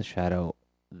going to put the shadow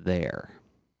there.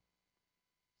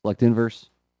 Select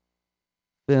inverse,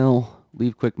 fill,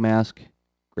 leave quick mask,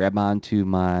 grab onto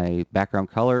my background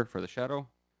color for the shadow,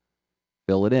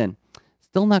 fill it in.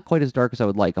 Still not quite as dark as I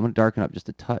would like. I'm going to darken up just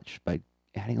a touch by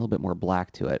adding a little bit more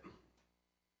black to it.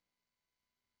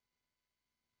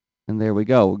 And there we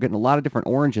go. We're getting a lot of different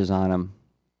oranges on them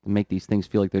to make these things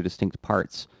feel like they're distinct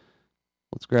parts.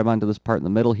 Let's grab onto this part in the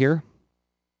middle here.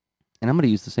 And I'm going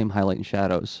to use the same highlight and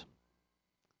shadows.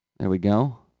 There we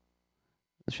go.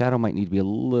 The shadow might need to be a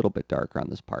little bit darker on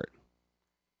this part.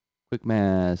 Quick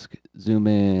mask, zoom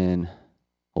in,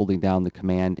 holding down the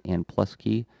Command and plus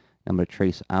key. I'm going to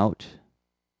trace out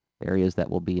areas that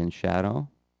will be in shadow.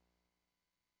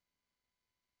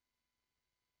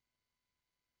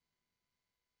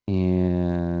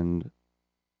 And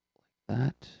like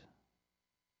that.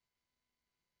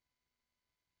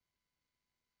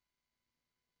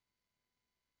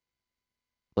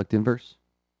 Select inverse,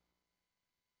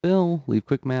 fill, leave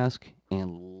quick mask,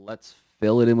 and let's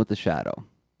fill it in with the shadow.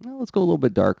 Now let's go a little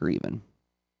bit darker even.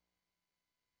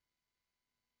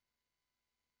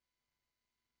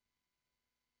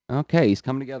 Okay, he's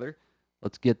coming together.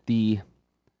 Let's get the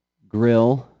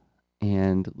grill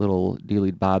and little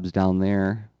dealy bobs down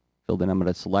there filled in. I'm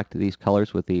going to select these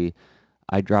colors with the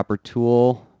eyedropper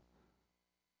tool.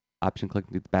 Option click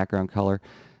to the background color.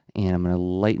 And I'm going to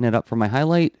lighten it up for my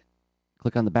highlight.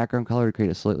 Click on the background color to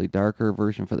create a slightly darker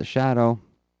version for the shadow.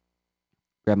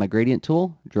 Grab my gradient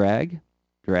tool, drag,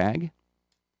 drag,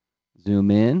 zoom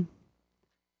in,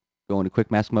 go into quick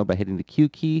mask mode by hitting the Q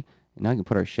key, and now I can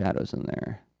put our shadows in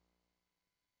there.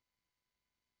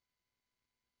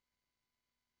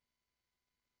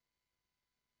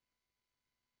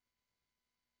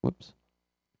 Whoops.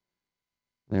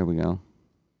 There we go.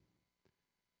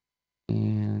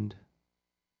 And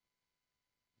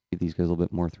give these guys a little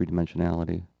bit more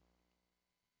three-dimensionality.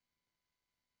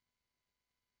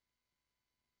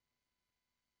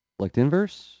 Select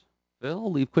inverse,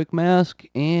 fill, leave quick mask,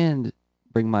 and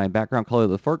bring my background color to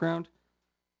the foreground.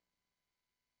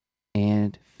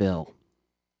 And fill.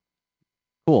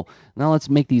 Cool. Now let's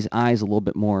make these eyes a little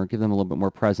bit more, give them a little bit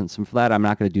more presence. And for that, I'm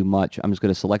not going to do much. I'm just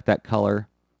going to select that color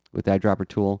with the eyedropper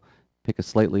tool, pick a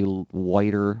slightly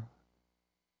whiter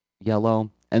yellow,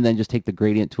 and then just take the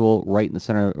gradient tool right in the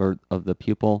center of the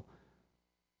pupil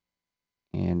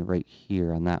and right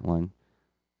here on that one.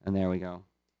 And there we go.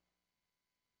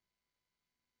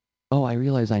 Oh, I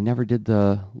realized I never did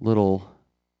the little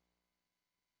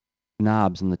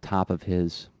knobs on the top of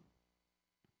his.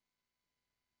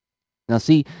 Now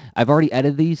see, I've already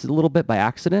edited these a little bit by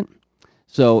accident.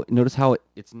 So notice how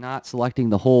it's not selecting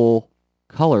the whole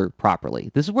color properly.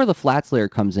 This is where the flats layer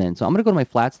comes in. So I'm going to go to my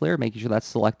flats layer, making sure that's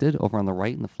selected over on the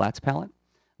right in the flats palette.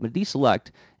 I'm going to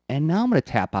deselect, and now I'm going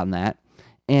to tap on that.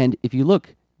 And if you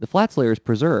look, the flats layer is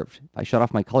preserved. If I shut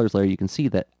off my colors layer, you can see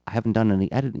that I haven't done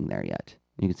any editing there yet.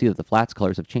 And you can see that the flats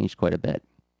colors have changed quite a bit.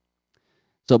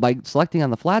 So by selecting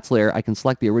on the flats layer, I can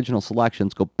select the original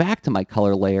selections, go back to my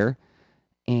color layer,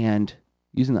 and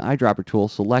using the eyedropper tool,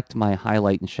 select my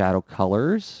highlight and shadow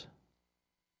colors.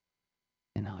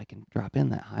 And now I can drop in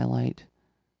that highlight.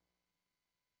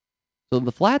 So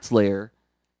the flats layer,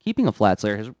 keeping a flats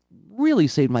layer has really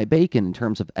saved my bacon in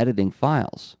terms of editing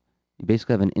files. You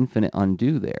basically have an infinite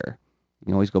undo there. You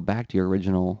can always go back to your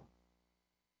original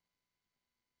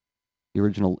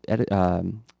edit,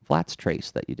 flats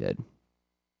trace that you did.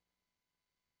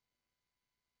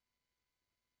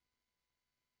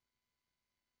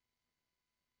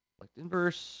 Select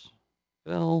inverse,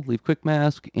 fill, leave quick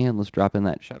mask, and let's drop in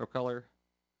that shadow color.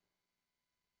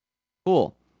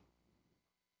 Cool.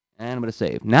 And I'm going to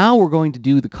save. Now we're going to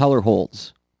do the color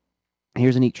holds.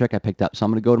 Here's a neat trick I picked up. So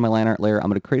I'm going to go to my line art layer. I'm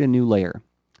going to create a new layer.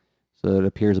 So it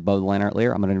appears above the line art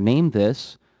layer. I'm going to name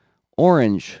this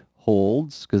orange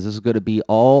holds, because this is going to be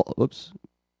all, oops,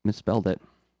 misspelled it.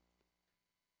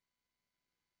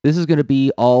 This is going to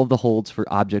be all the holds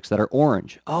for objects that are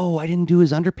orange. Oh, I didn't do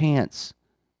his underpants.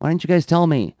 Why didn't you guys tell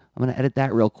me? I'm going to edit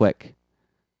that real quick.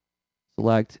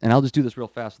 Select, and I'll just do this real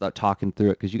fast without talking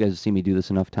through it, because you guys have seen me do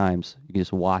this enough times. You can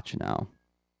just watch now.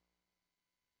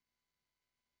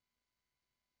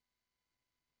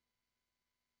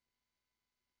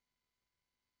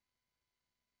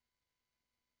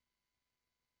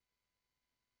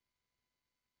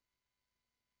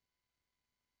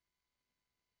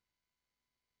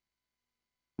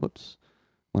 Whoops.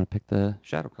 I want to pick the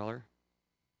shadow color.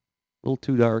 A little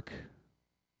too dark.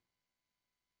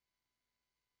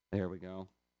 There we go.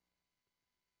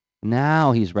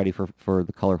 Now he's ready for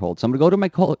the color hold. So I'm going to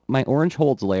go to my orange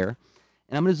holds layer,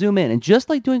 and I'm going to zoom in. And just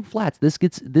like doing flats,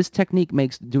 this technique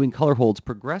makes doing color holds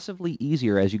progressively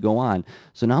easier as you go on.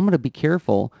 So now I'm going to be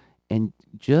careful and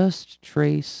just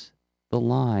trace the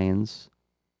lines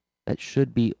that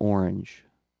should be orange.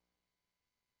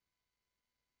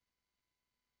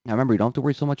 Now remember, you don't have to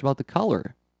worry so much about the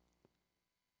color.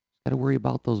 Got to worry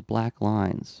about those black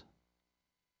lines.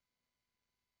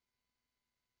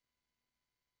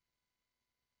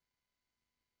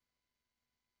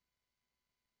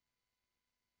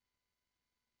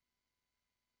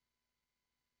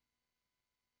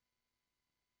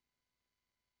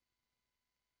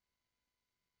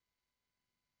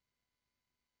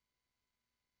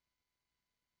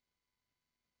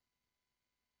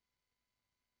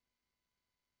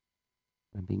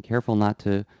 And being careful not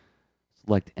to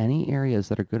select any areas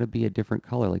that are going to be a different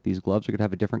color, like these gloves are going to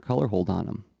have a different color hold on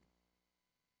them.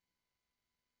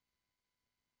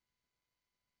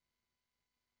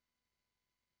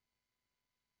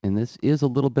 And this is a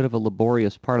little bit of a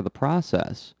laborious part of the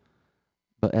process.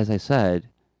 But as I said,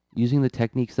 using the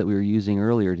techniques that we were using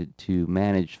earlier to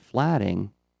manage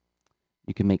flatting,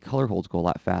 you can make color holds go a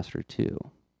lot faster too.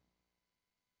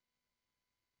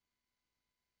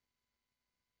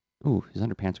 Ooh, his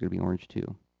underpants are going to be orange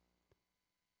too.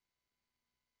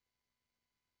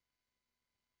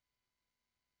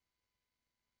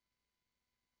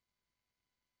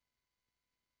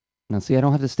 Now see, I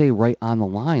don't have to stay right on the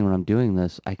line when I'm doing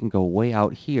this. I can go way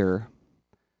out here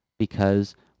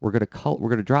because we're going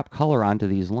to drop color onto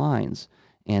these lines.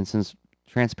 And since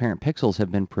transparent pixels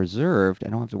have been preserved, I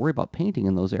don't have to worry about painting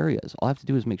in those areas. All I have to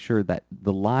do is make sure that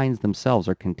the lines themselves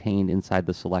are contained inside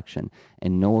the selection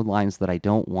and no lines that I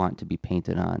don't want to be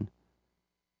painted on.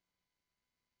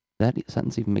 That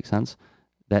sentence even makes sense?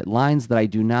 That lines that I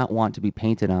do not want to be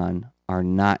painted on are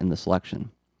not in the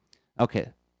selection. Okay,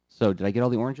 so did I get all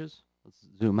the oranges? Let's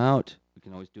zoom out. We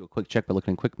can always do a quick check by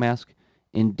looking in quick mask.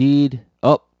 Indeed.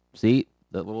 Oh, see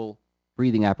the little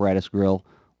breathing apparatus grill.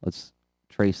 Let's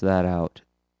trace that out.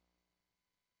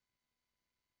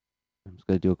 I'm just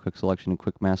going to do a quick selection in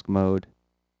quick mask mode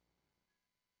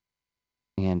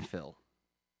and fill.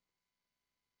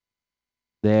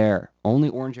 There, only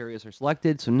orange areas are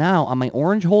selected. So now on my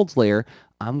orange holds layer,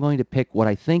 I'm going to pick what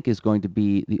I think is going to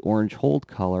be the orange hold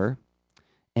color,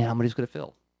 and I'm just going to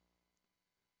fill.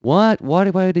 What? Why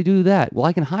do I do that? Well,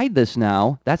 I can hide this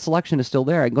now. That selection is still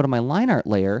there. I can go to my line art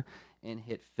layer and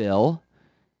hit fill,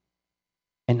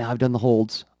 and now I've done the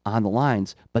holds on the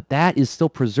lines, but that is still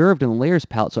preserved in the layers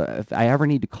palette. So if I ever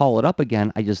need to call it up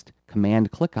again, I just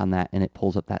command click on that and it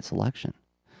pulls up that selection.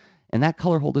 And that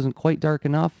color hold isn't quite dark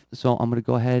enough, so I'm going to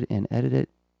go ahead and edit it,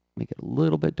 make it a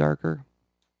little bit darker.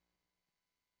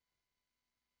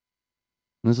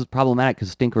 And this is problematic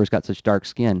because Stinker's got such dark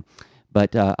skin,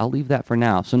 but I'll leave that for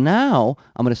now. So now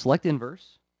I'm going to select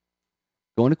inverse,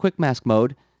 go into quick mask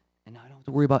mode, and now I don't have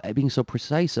to worry about being so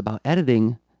precise about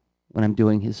editing when I'm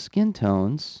doing his skin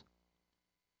tones.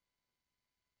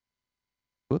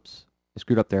 Whoops, I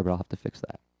screwed up there, but I'll have to fix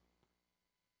that.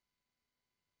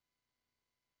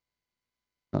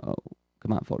 Uh-oh,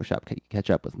 come on, Photoshop, catch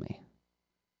up with me.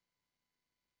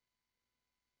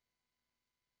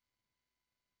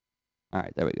 All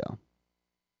right, there we go.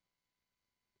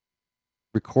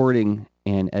 Recording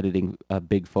and editing a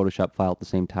big Photoshop file at the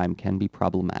same time can be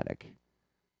problematic.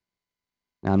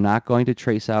 Now, I'm not going to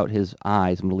trace out his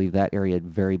eyes. I'm going to leave that area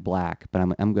very black, but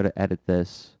I'm going to edit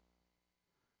this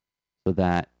so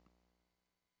that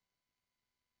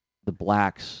the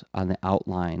blacks on the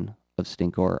outline of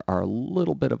Stinkor are a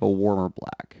little bit of a warmer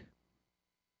black.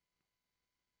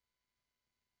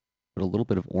 Put a little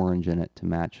bit of orange in it to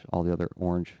match all the other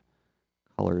orange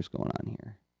colors going on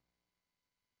here.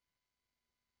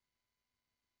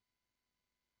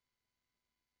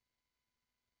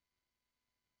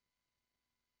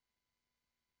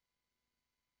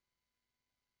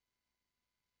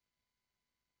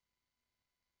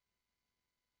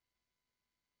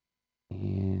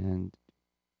 And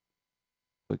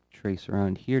quick trace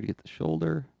around here to get the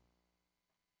shoulder.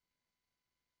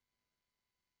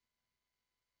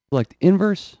 Select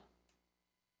inverse,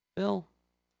 fill,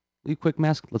 leave quick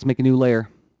mask. Let's make a new layer.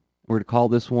 We're going to call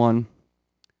this one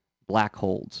black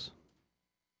holds.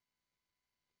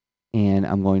 And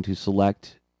I'm going to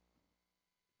select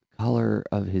the color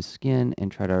of his skin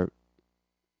and try to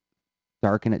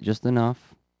darken it just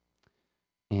enough.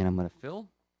 And I'm going to fill.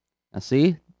 Now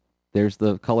see, there's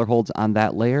the color holds on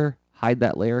that layer. Hide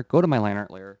that layer. Go to my line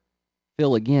art layer.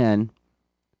 Fill again.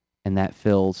 And that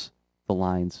fills the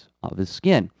lines of his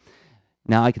skin.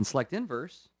 Now I can select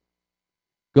inverse,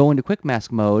 go into quick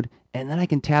mask mode, and then I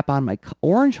can tap on my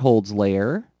orange holds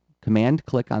layer, command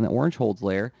click on the orange holds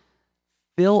layer,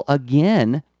 fill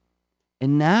again,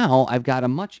 and now I've got a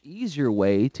much easier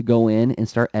way to go in and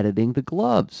start editing the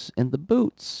gloves and the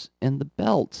boots and the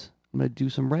belt. I'm going to do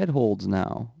some red holds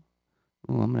now.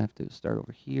 Oh, I'm going to have to start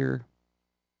over here.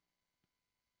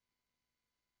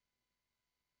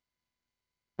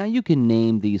 Now you can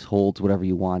name these holds whatever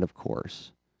you want, of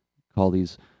course. Call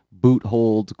these boot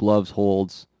holds, gloves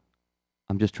holds.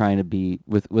 I'm just trying to be,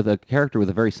 with a character with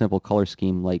a very simple color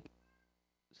scheme like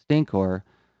Stinkor,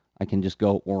 I can just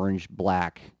go orange,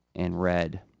 black, and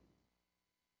red.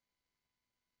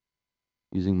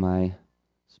 Using my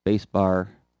spacebar,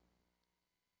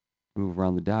 move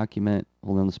around the document,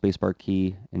 holding on the spacebar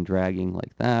key and dragging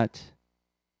like that.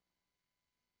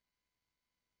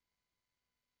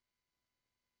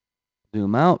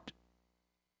 Zoom out.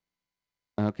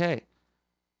 Okay.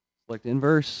 Select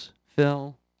inverse,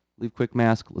 fill, leave quick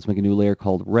mask. Let's make a new layer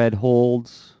called red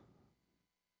holds.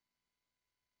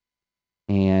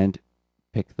 And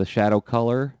pick the shadow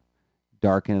color,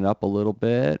 darken it up a little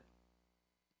bit.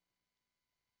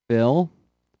 Fill,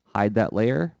 hide that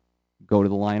layer, go to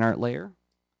the line art layer,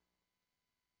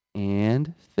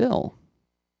 and fill.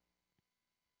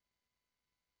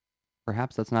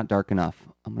 Perhaps that's not dark enough.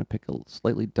 I'm going to pick a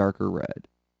slightly darker red.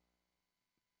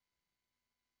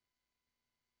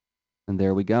 And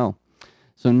there we go.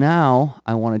 So now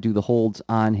I want to do the holds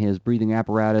on his breathing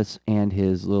apparatus and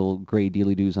his little gray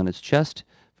dealy-doos on his chest.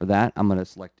 For that, I'm going to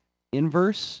select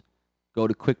inverse, go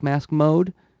to quick mask mode,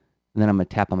 and then I'm going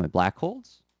to tap on my black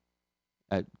holds.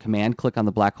 Command click on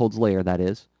the black holds layer, that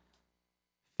is.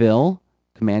 Fill,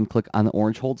 command click on the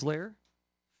orange holds layer.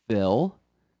 Fill,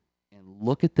 and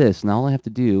look at this. Now all I have to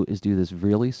do is do this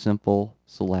really simple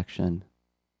selection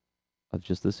of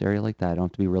just this area like that. I don't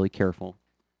have to be really careful.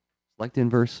 Select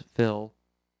inverse, fill,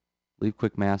 leave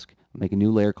quick mask, make a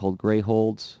new layer called gray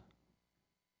holds.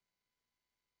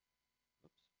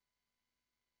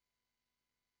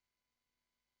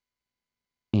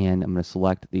 And I'm going to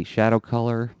select the shadow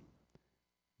color,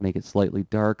 make it slightly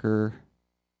darker,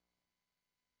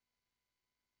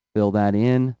 fill that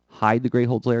in, hide the gray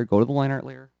holds layer, go to the line art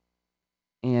layer,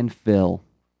 and fill.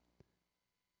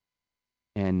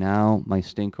 And now my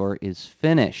Stinkor is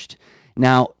finished.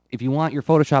 Now, if you want your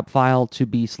Photoshop file to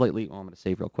be slightly, I'm going to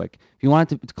save real quick. If you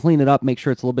want it to clean it up, make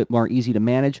sure it's a little bit more easy to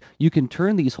manage, you can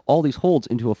turn all these holds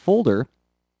into a folder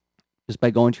just by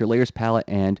going to your layers palette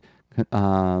and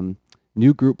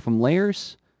new group from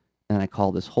layers, and I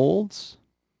call this holds.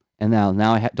 And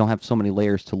now I don't have so many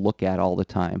layers to look at all the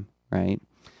time, right?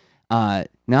 Now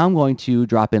I'm going to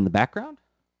drop in the background.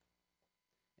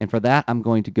 And for that, I'm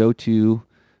going to go to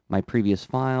my previous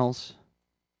files.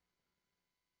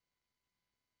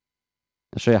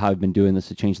 I'll show you how I've been doing this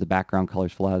to change the background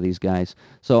colors for a lot of these guys.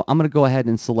 So I'm going to go ahead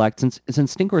and select, since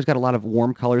Stinkor's got a lot of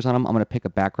warm colors on them, I'm going to pick a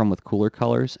background with cooler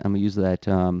colors. I'm going to use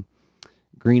that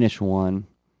greenish one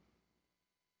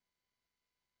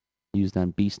used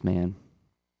on Beastman.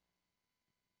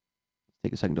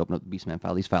 Take a second to open up the Beastman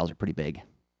file. These files are pretty big.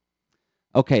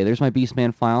 Okay, there's my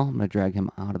Beastman file. I'm going to drag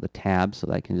him out of the tab so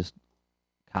that I can just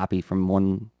copy from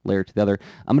one layer to the other.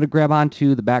 I'm going to grab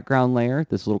onto the background layer,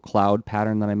 this little cloud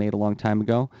pattern that I made a long time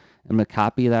ago. I'm going to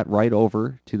copy that right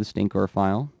over to the Stinkor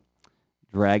file,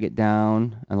 drag it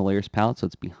down on the layers palette so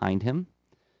it's behind him,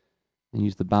 and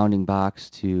use the bounding box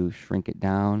to shrink it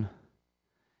down.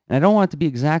 And I don't want it to be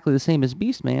exactly the same as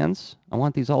Beastman's. I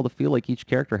want these all to feel like each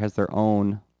character has their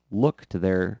own look to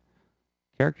their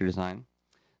character design.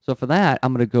 So for that,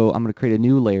 I'm going to create a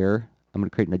new layer. I'm going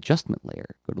to create an adjustment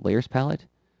layer. Go to Layers Palette,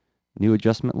 New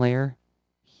Adjustment Layer,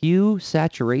 Hue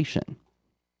Saturation,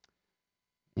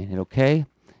 and hit OK.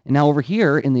 And now over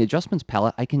here in the Adjustments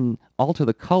palette, I can alter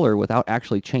the color without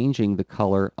actually changing the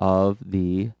color of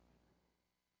the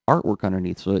artwork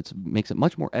underneath, so it makes it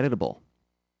much more editable.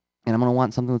 And I'm going to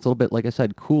want something that's a little bit, like I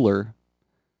said, cooler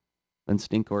than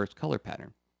Stinkor's color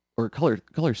pattern or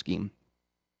color scheme.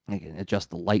 I can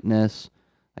adjust the lightness.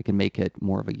 I can make it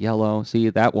more of a yellow. See,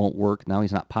 that won't work. Now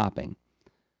he's not popping.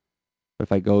 But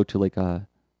if I go to like a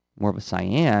more of a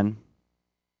cyan,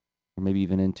 or maybe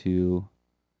even into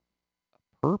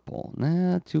purple,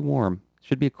 nah, too warm.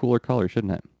 Should be a cooler color,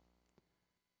 shouldn't it?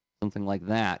 Something like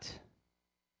that.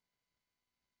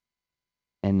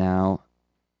 And now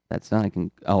that's done. I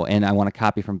can, oh, and I want to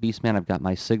copy from Beastman. I've got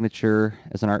my signature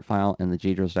as an art file in the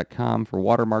jdros.com for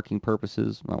watermarking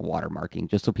purposes. Well, watermarking,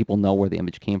 just so people know where the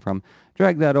image came from.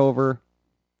 Drag that over.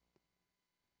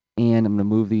 And I'm going to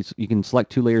move these. You can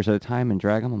select 2 layers at a time and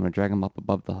drag them. I'm going to drag them up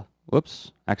above the,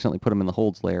 whoops, accidentally put them in the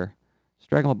holds layer. Just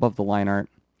drag them above the line art.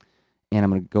 And I'm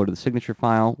going to go to the signature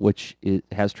file, which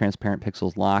has transparent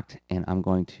pixels locked. And I'm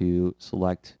going to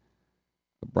select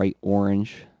a bright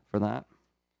orange for that.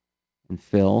 And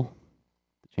fill,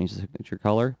 change the signature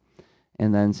color.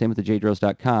 And then same with the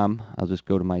jdros.com. I'll just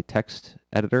go to my text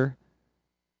editor,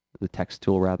 the text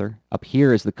tool rather. Up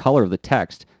here is the color of the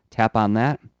text. Tap on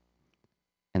that,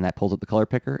 and that pulls up the color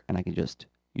picker, and I can just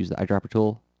use the eyedropper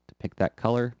tool to pick that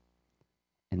color.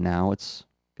 And now it's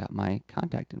got my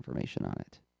contact information on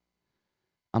it.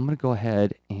 I'm going to go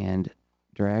ahead and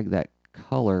drag that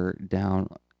color down,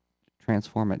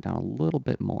 transform it down a little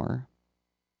bit more,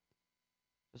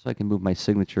 just so I can move my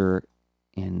signature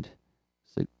and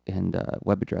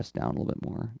web address down a little bit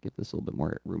more. Give this a little bit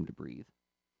more room to breathe.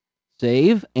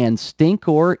 Save, and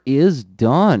Stinkor is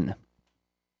done.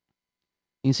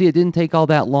 You can see it didn't take all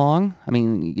that long. I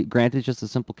mean, granted, it's just a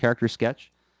simple character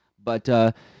sketch, but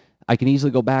I can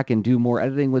easily go back and do more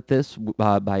editing with this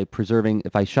by preserving.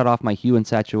 If I shut off my hue and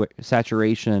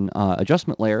saturation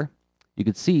adjustment layer, you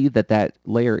can see that that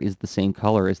layer is the same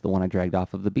color as the one I dragged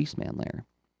off of the Beastman layer.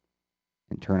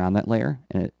 And turn on that layer,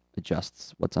 and it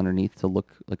adjusts what's underneath to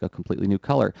look like a completely new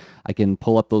color. I can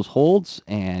pull up those holds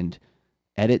and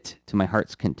edit to my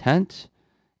heart's content,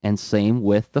 and same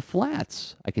with the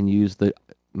flats. I can use the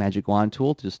magic wand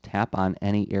tool to just tap on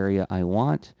any area I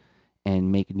want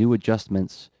and make new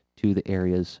adjustments to the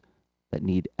areas that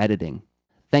need editing.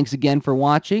 Thanks again for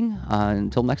watching.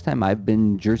 Until next time, I've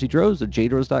been Jersey Dros at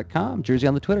jdros.com, Jersey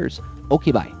on the Twitters.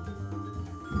 Okay, bye.